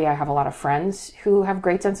 and luckily I have a lot of friends who have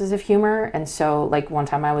great senses of humor. And so one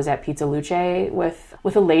time I was at Pizza Luce with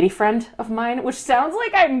with a lady friend of mine, which sounds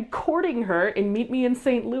like I'm courting her in Meet Me in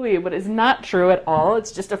St. Louis, but is not true at all.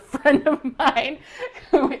 It's just a friend of mine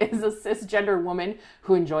who is a cisgender woman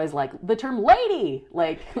who enjoys like the term lady.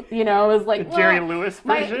 Like, you know, is like the Jerry Lewis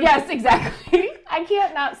version? Yes, exactly. I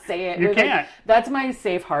can't not say it. You Like, can't. that's my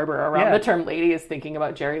safe harbor around the term lady, is thinking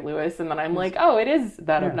about Jerry Lewis. And then I'm like, oh, it is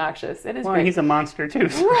that obnoxious. It is Well, great. he's a monster too.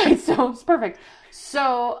 Right, so it's perfect.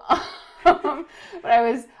 So, but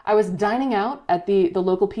I was dining out at the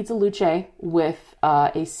local Pizza Luce with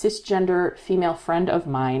a cisgender female friend of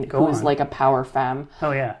mine who is like a power femme.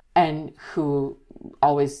 Oh, yeah. And who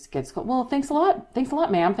always gets called, well, thanks a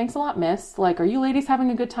lot, ma'am, thanks a lot, miss. Like, are you ladies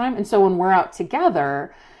having a good time? And so when we're out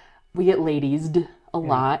together, we get ladiesed a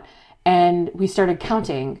lot. And we started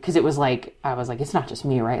counting, because it was like, I was like, it's not just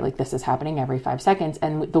me, right? Like, this is happening every 5 seconds.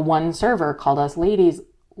 And the one server called us ladies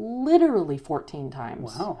literally 14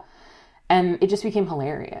 times. Wow. And it just became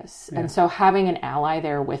hilarious. Yeah. And so having an ally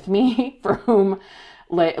there with me for whom,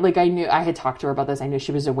 like I knew, I had talked to her about this. I knew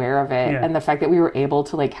she was aware of it. Yeah. And the fact that we were able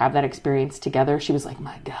to like have that experience together, she was like,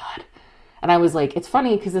 my God. And I was like, it's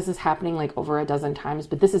funny because this is happening like over a dozen times,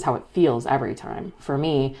 but this is how it feels every time for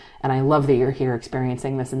me. And I love that you're here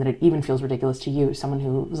experiencing this and that it even feels ridiculous to you, someone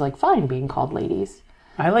who was like fine being called ladies.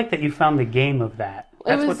 I like that you found the game of that.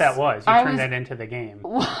 That's what that was. You turned that into the game.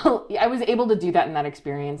 Well, I was able to do that in that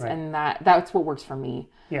experience, and that's what works for me.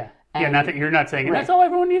 Yeah. And not that you're not saying, that's all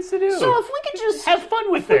everyone needs to do. So if we could just have fun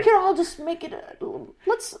with it. We could all just make it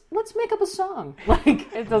let's make up a song.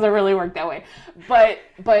 Like, it doesn't really work that way. But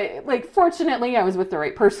like, fortunately I was with the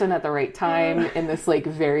right person at the right time in this like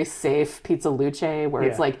very safe Pizza Luce where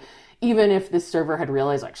it's like, even if this server had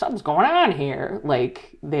realized like something's going on here,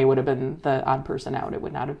 like they would have been the odd person out. It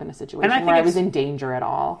would not have been a situation where I was in danger at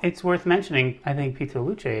all. It's worth mentioning, I think Pizza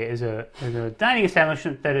Luce is a dining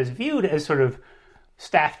establishment that is viewed as sort of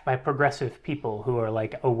staffed by progressive people who are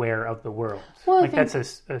like aware of the world. Well, like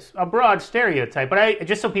that's a broad stereotype, but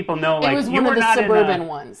just so people know, like, it was one of the suburban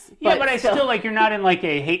ones. But I still like, you're not in like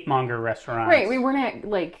a hate monger restaurant, right? We weren't at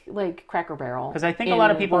like Cracker Barrel, because I think a lot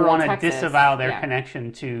of people want to disavow their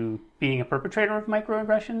connection to being a perpetrator of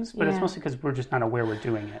microaggressions, but it's mostly because we're just not aware we're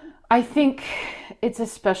doing it. I think it's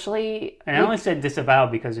especially... And I only said disavow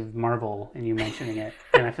because of Marvel and you mentioning it,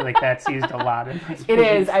 and I feel like that's used a lot. It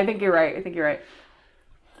is. I think you're right.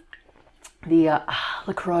 The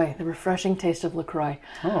LaCroix, the refreshing taste of LaCroix.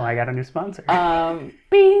 Oh, I got a new sponsor.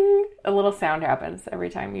 Bing! A little sound happens every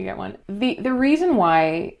time you get one. The reason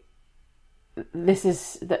why this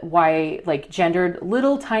is why like gendered,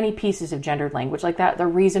 little tiny pieces of gendered language like that, the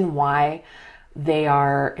reason why they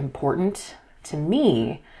are important to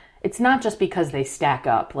me, it's not just because they stack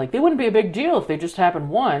up. Like, they wouldn't be a big deal if they just happened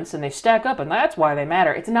once and they stack up and that's why they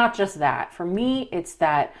matter. It's not just that. For me, it's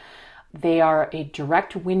that they are a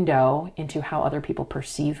direct window into how other people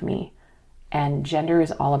perceive me. And gender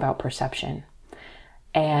is all about perception.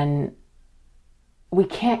 And we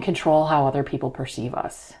can't control how other people perceive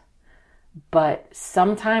us. But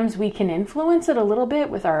sometimes we can influence it a little bit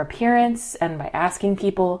with our appearance and by asking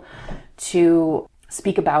people to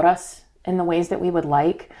speak about us in the ways that we would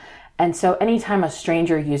like. And so anytime a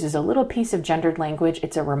stranger uses a little piece of gendered language,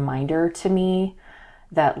 it's a reminder to me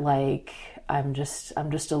that like, I'm just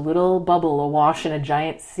a little bubble awash in a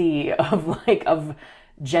giant sea of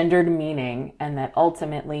gendered meaning, and that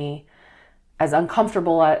ultimately, as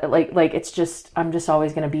uncomfortable I'm just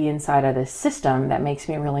always going to be inside of this system that makes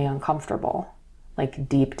me really uncomfortable, like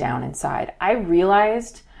deep down inside. I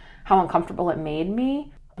realized how uncomfortable it made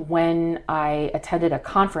me when I attended a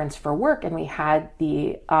conference for work, and we had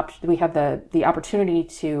the opportunity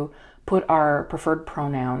to put our preferred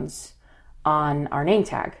pronouns on our name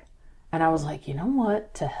tag. And I was like, you know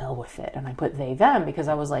what? To hell with it. And I put they, them, because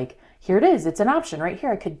I was like, here it is. It's an option right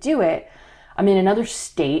here. I could do it. I'm in another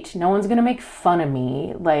state. No one's going to make fun of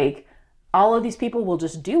me. Like, all of these people will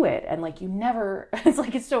just do it. And like, you never, it's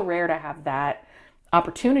like, it's so rare to have that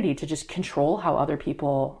opportunity to just control how other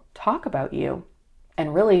people talk about you.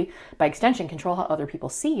 And really, by extension, control how other people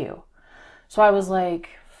see you. So I was like,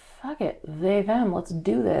 fuck it. They, them, let's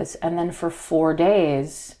do this. And then for 4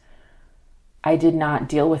 days, I did not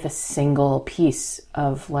deal with a single piece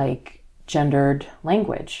of like gendered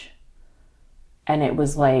language. And it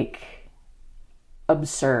was like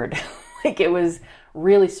absurd. Like, it was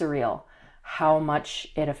really surreal how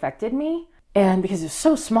much it affected me. And because it was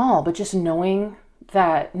so small, but just knowing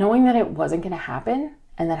that it wasn't going to happen,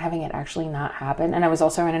 and then having it actually not happen. And I was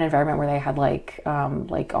also in an environment where they had like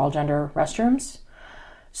all gender restrooms.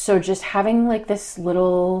 So just having like this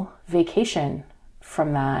little vacation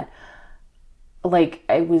from that, like,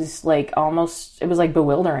 it was like almost, it was like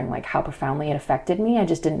bewildering, like how profoundly it affected me. I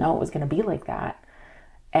just didn't know it was going to be like that.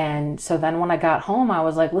 And so then when I got home, I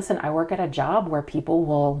was like, listen, I work at a job where people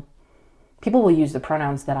will use the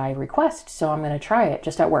pronouns that I request. So I'm going to try it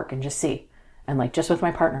just at work and just see. And like just with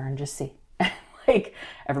my partner and just see. Like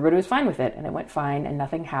everybody was fine with it and it went fine and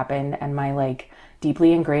nothing happened. And my like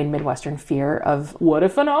deeply ingrained Midwestern fear of what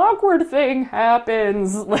if an awkward thing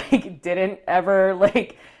happens, like didn't ever,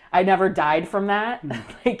 like I never died from that,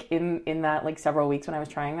 like in that like several weeks when I was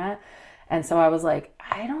trying that. And so I was like,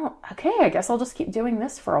 I guess I'll just keep doing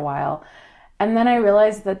this for a while. And then I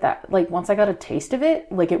realized that like once I got a taste of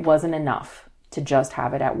it, like it wasn't enough to just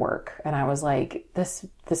have it at work. And I was like, this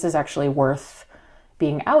is actually worth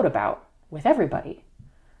being out about with everybody.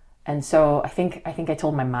 And so I think I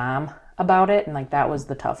told my mom about it, and like that was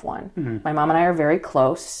the tough one. Mm-hmm. My mom and I are very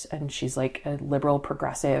close, and she's like a liberal,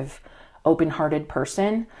 progressive, open-hearted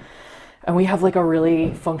person. And we have like a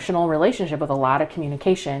really functional relationship with a lot of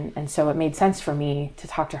communication. And so it made sense for me to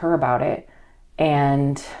talk to her about it.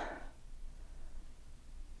 And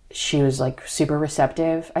she was like super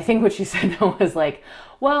receptive. I think what she said though was like,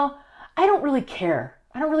 well, I don't really care.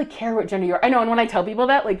 I don't really care what gender you are. I know. And when I tell people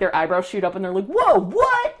that, like their eyebrows shoot up and they're like, whoa,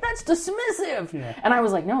 what? That's dismissive. Yeah. And I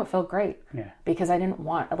was like, no, it felt great. Yeah. Because I didn't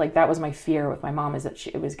want, like, that was my fear with my mom, is that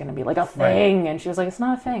it was going to be like a thing. Right. And she was like, it's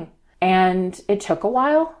not a thing. And it took a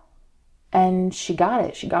while and she got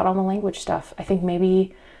it. She got all the language stuff. I think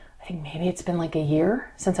maybe it's been like a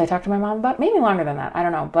year since I talked to my mom about it. Maybe longer than that. I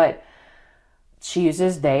don't know. But she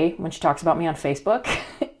uses they when she talks about me on Facebook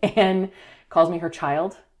and calls me her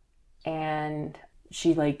child. And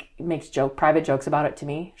she like makes private jokes about it to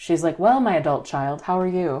me. She's like, well, my adult child, how are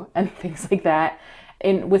you? And things like that.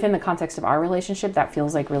 And within the context of our relationship, that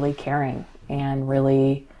feels like really caring and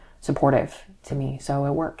really supportive to me. So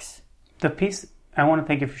it works. The piece, I want to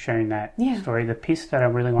thank you for sharing that story. The piece that I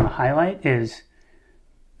really want to highlight is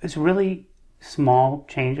really small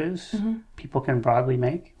changes people can broadly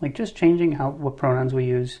make. Like just changing what pronouns we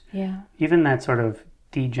use. Yeah. Even that sort of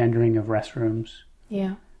degendering of restrooms.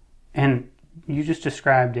 Yeah. And you just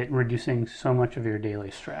described it reducing so much of your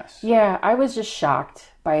daily stress. Yeah, I was just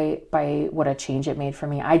shocked by what a change it made for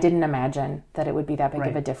me. I didn't imagine that it would be that big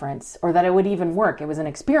of a difference, or that it would even work. It was an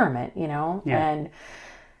experiment, Yeah. And,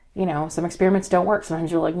 some experiments don't work.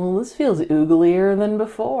 Sometimes you're like, well, this feels ooglier than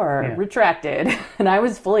before. Yeah. Retracted. And I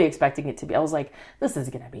was fully expecting it to be. I was like, this is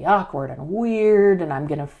going to be awkward and weird, and I'm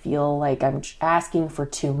going to feel like I'm asking for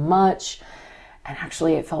too much. And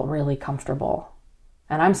actually, it felt really comfortable.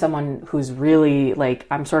 And I'm someone who's really, like,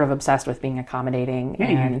 I'm sort of obsessed with being accommodating. Yeah,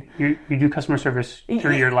 and you do customer service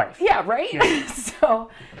through your life. Yeah, right? Yeah.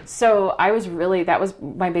 So I was really, that was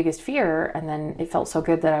my biggest fear. And then it felt so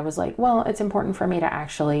good that I was like, well, it's important for me to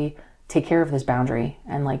actually take care of this boundary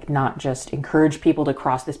and, like, not just encourage people to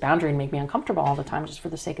cross this boundary and make me uncomfortable all the time just for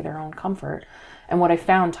the sake of their own comfort. And what I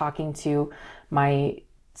found talking to my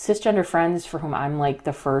cisgender friends, for whom I'm, like,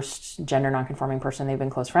 the first gender nonconforming person they've been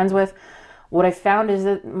close friends with, what I found is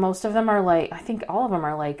that most of them are like, I think all of them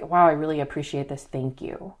are like, wow, I really appreciate this. Thank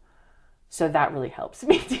you. So that really helps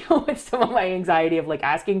me deal with some of my anxiety of like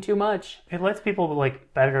asking too much. It lets people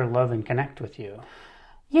like better love and connect with you.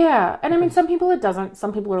 Yeah. And I mean, some people it doesn't.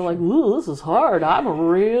 Some people are like, ooh, this is hard. I'm a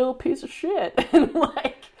real piece of shit. And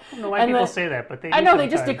like, I don't know why people say that, but they do. I know, they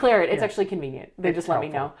just declare it. It's actually convenient. They just let me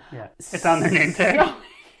know. Yeah. It's on their name tag.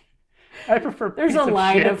 I prefer there's a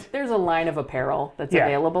line of apparel that's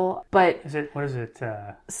available, but what is it?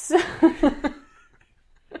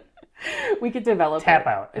 We could develop tap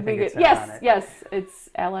out. I think it's yes, it's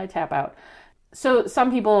Ally Tap Out. So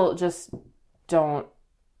some people just don't.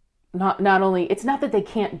 Not only it's not that they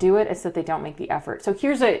can't do it, it's that they don't make the effort. So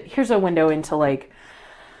here's a window into like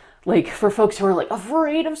for folks who are like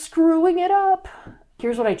afraid of screwing it up.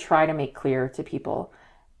 Here's what I try to make clear to people.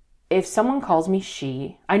 If someone calls me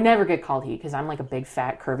she, I never get called he because I'm like a big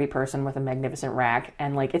fat curvy person with a magnificent rack,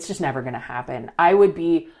 and like it's just never going to happen. I would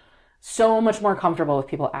be so much more comfortable with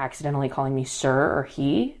people accidentally calling me sir or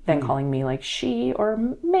he than calling me like she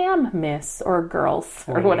or ma'am, miss, or girls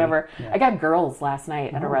or whatever. Yeah. I got girls last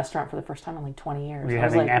night at a restaurant for the first time in like 20 years. Were you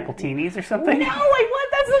having appleteenies or something? No, what?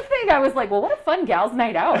 That's the thing. I was like, well, what a fun gals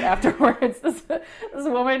night out afterwards. This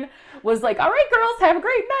woman was like, all right, girls, have a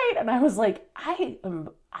great night. And I was like, I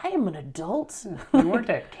am an adult. You weren't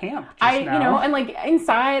at camp just now. And like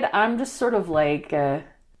inside, I'm just sort of like,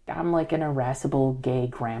 I'm like an irascible gay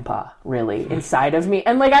grandpa, really, inside of me.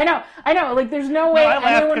 And like, I know, like there's no way. I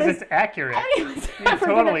laugh because it's accurate. You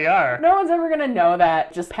totally are. No one's ever going to know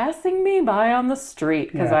that just passing me by on the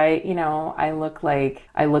street. Because I look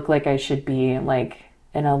like I should be like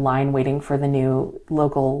in a line waiting for the new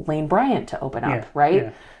local Lane Bryant to open up, right?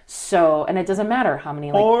 Yeah. So, and it doesn't matter how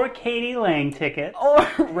many or Katie Lang tickets. Or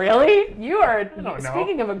really? You are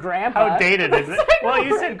speaking of a grandpa. How dated is it? Well,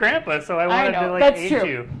 you said grandpa, so I wanted to that's age true.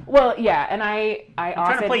 you. Well, yeah, and I'm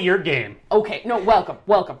trying to play your game. Okay, no,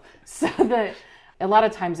 welcome. So a lot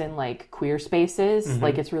of times in queer spaces,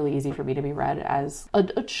 it's really easy for me to be read as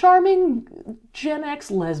a charming Gen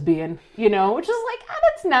X lesbian, which is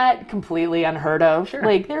that's not completely unheard of. Sure.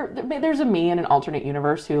 There's a me in an alternate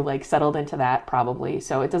universe who settled into that probably,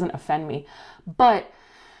 so it doesn't offend me. But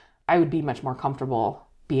I would be much more comfortable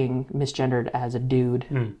being misgendered as a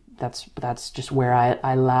dude. That's just where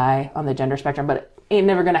I lie on the gender spectrum, but it ain't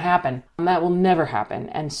never gonna happen. That will never happen.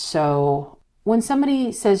 And so when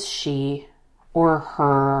somebody says she or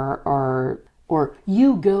her or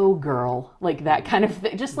you go girl, that kind of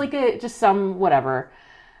thing, just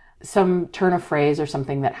some turn of phrase or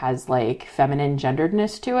something that has feminine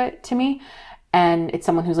genderedness to it to me, and it's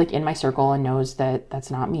someone who's in my circle and knows that that's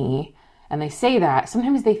not me, and they say that,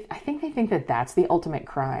 sometimes I think they think that that's the ultimate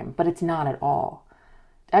crime, but it's not at all.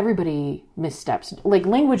 Everybody missteps.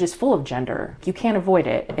 Language is full of gender. You can't avoid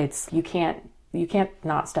it. You can't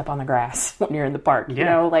not step on the grass when you're in the park.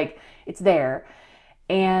 It's there.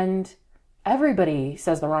 And everybody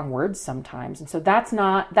says the wrong words sometimes. And so that's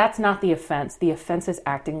not the offense. The offense is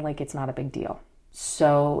acting like it's not a big deal.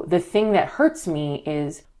 So the thing that hurts me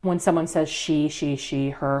is when someone says she,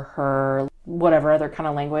 her, whatever other kind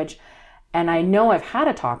of language. And I know I've had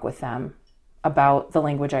a talk with them about the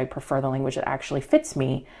language I prefer, the language that actually fits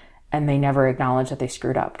me. And they never acknowledge that they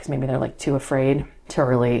screwed up because maybe they're too afraid to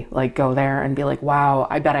really go there and be wow,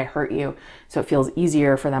 I bet I hurt you. So it feels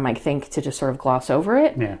easier for them, I think, to just sort of gloss over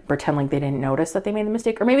it, pretend like they didn't notice that they made the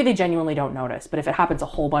mistake, or maybe they genuinely don't notice. But if it happens a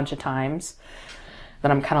whole bunch of times,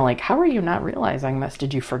 then I'm kind of how are you not realizing this?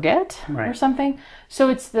 Did you forget or something? So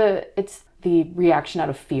it's the reaction out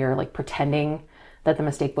of fear, pretending that the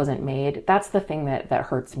mistake wasn't made. That's the thing that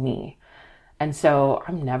hurts me. And so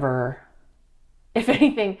I'm never, if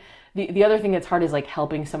anything. The other thing that's hard is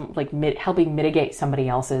helping helping mitigate somebody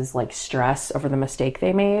else's stress over the mistake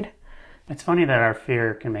they made. It's funny that our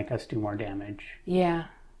fear can make us do more damage. Yeah.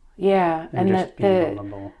 And just being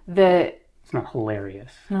vulnerable. It's not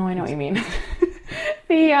hilarious. No, I know what you mean.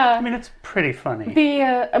 It's pretty funny.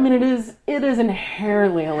 It is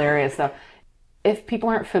inherently hilarious though. If people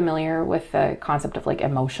aren't familiar with the concept of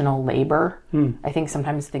emotional labor, I think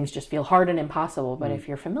sometimes things just feel hard and impossible. But if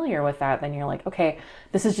you're familiar with that, then you're okay,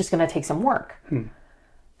 this is just going to take some work.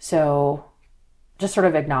 So just sort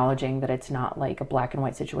of acknowledging that it's not a black and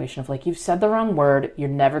white situation of you've said the wrong word, you're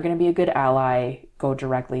never going to be a good ally, go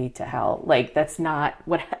directly to hell. That's not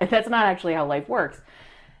actually how life works.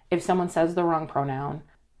 If someone says the wrong pronoun,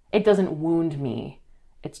 it doesn't wound me.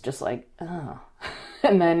 It's just oh.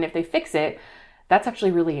 And then if they fix it, that's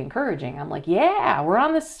actually really encouraging. I'm yeah, we're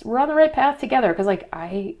on the right path together. Cause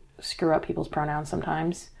I screw up people's pronouns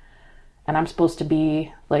sometimes, and I'm supposed to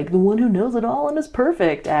be the one who knows it all and is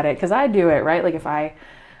perfect at it. Cause I do it, right? If I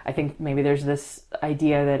think maybe there's this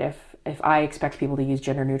idea that if I expect people to use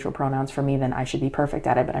gender neutral pronouns for me, then I should be perfect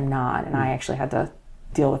at it, but I'm not. And I actually had to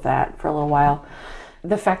deal with that for a little while.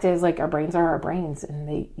 The fact is our brains are our brains, and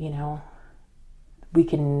they, we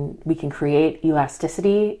can create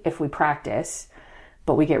elasticity if we practice.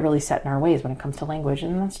 But we get really set in our ways when it comes to language,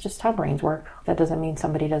 and that's just how brains work. That doesn't mean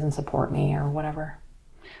somebody doesn't support me or whatever.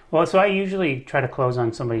 Well, so I usually try to close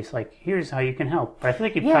on somebody's here's how you can help. But I feel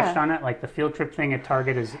you've touched on it, the field trip thing at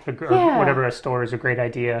Target is, or whatever, a store is a great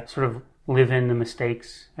idea. Sort of live in the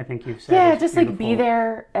mistakes, I think you've said. Yeah, just be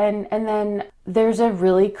there. And then there's an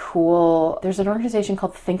organization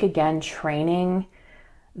called Think Again Training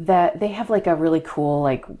that they have a really cool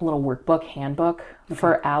little workbook, handbook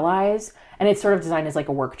for allies. And it's sort of designed as a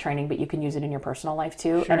work training, but you can use it in your personal life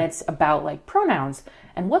too. Sure. And it's about pronouns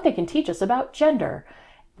and what they can teach us about gender.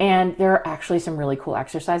 And there are actually some really cool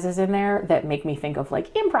exercises in there that make me think of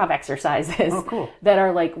improv exercises. Oh, cool. That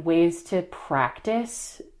are ways to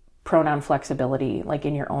practice pronoun flexibility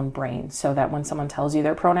in your own brain, so that when someone tells you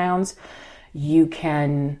their pronouns, you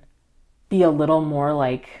can be a little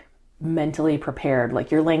more mentally prepared.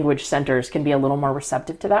 Your language centers can be a little more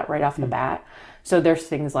receptive to that right off the bat. So there's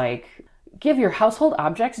things give your household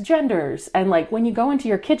objects genders. And when you go into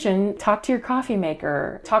your kitchen, talk to your coffee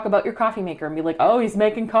maker, talk about your coffee maker and be oh, he's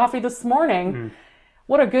making coffee this morning.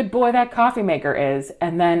 What a good boy that coffee maker is.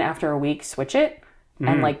 And then after a week, switch it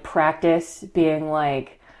and practice being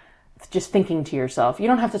just thinking to yourself. You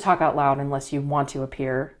don't have to talk out loud unless you want to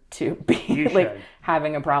appear to be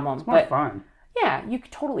having a problem. It's more fun. Yeah, you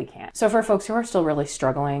totally can. So for folks who are still really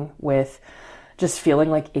struggling with just feeling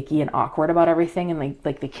like icky and awkward about everything, and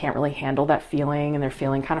like they can't really handle that feeling, and they're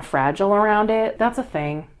feeling kind of fragile around it. That's a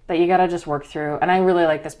thing that you gotta just work through. And I really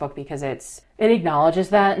like this book because it acknowledges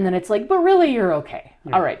that, and then it's like, but really you're okay.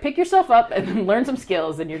 Yeah. All right, pick yourself up and learn some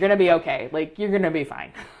skills and you're gonna be okay. Like, you're gonna be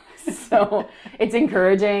fine. So it's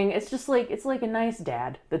encouraging. It's just like, it's like a nice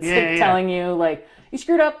dad that's telling you, like, you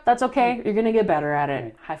screwed up, that's okay, you're gonna get better at it.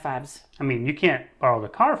 Right. High fives. I mean, you can't borrow the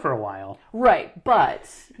car for a while. Right,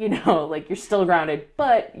 but, you know, like, you're still grounded,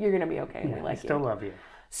 but you're gonna be okay. Yeah, we like I still love you.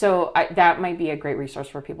 So that might be a great resource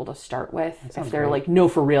for people to start with. If they're great. Like, no,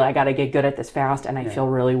 for real, I got to get good at this fast, and I feel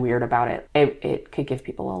really weird about it. It could give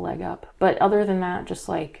people a leg up. But other than that, just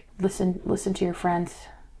like listen to your friends.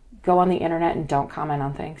 Go on the internet and don't comment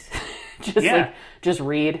on things. just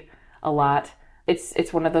read a lot.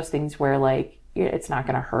 It's one of those things where, like, it's not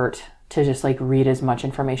going to hurt to just like read as much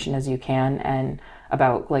information as you can and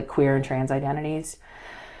about like queer and trans identities.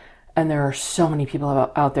 And there are so many people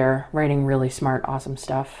out there writing really smart, awesome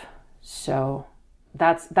stuff. So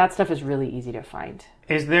that stuff is really easy to find.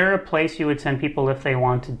 Is there a place you would send people if they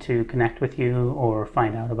wanted to connect with you or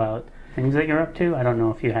find out about things that you're up to? I don't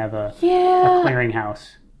know if you have a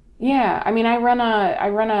clearinghouse. Yeah, I mean, I run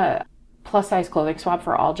a plus size clothing swap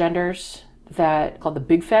for all genders called the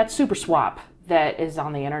Big Fat Super Swap that is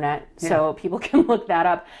on the internet. Yeah. So people can look that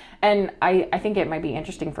up. And I think it might be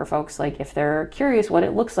interesting for folks, like, if they're curious what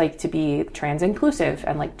it looks like to be trans inclusive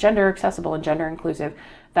and like gender accessible and gender inclusive.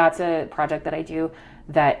 That's a project that I do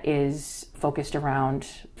that is focused around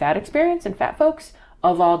fat experience and fat folks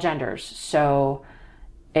of all genders. So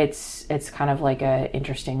it's kind of like a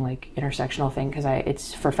interesting, like, intersectional thing because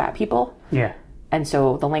it's for fat people. Yeah. And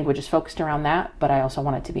so the language is focused around that, but I also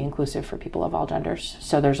want it to be inclusive for people of all genders.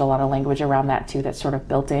 So there's a lot of language around that too that's sort of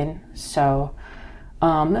built in. So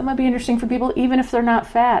that might be interesting for people, even if they're not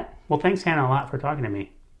fat. Well, thanks, Hannah, a lot for talking to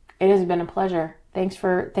me. It has been a pleasure. Thanks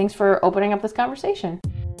for opening up this conversation.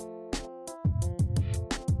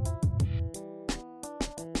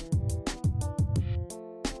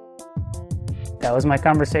 That was my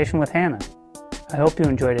conversation with Hannah. I hope you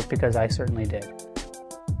enjoyed it because I certainly did.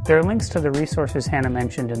 There are links to the resources Hannah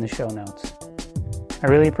mentioned in the show notes. I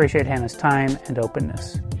really appreciate Hannah's time and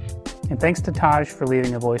openness. And thanks to Taj for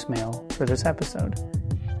leaving a voicemail for this episode.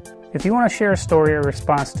 If you want to share a story or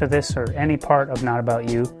response to this or any part of Not About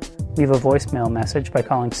You, leave a voicemail message by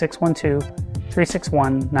calling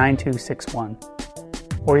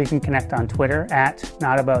 612-361-9261. Or you can connect on Twitter at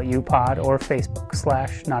NotAboutYouPod or Facebook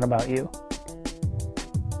 /NotAboutYou.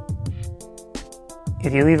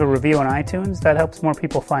 If you leave a review on iTunes, that helps more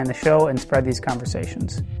people find the show and spread these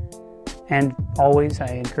conversations. And always, I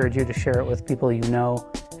encourage you to share it with people you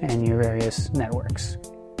know and your various networks.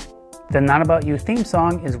 The Not About You theme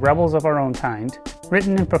song is Rebels of Our Own Kind,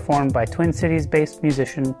 written and performed by Twin Cities-based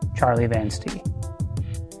musician Charlie Van Stee.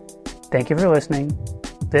 Thank you for listening.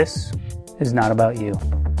 This is Not About You.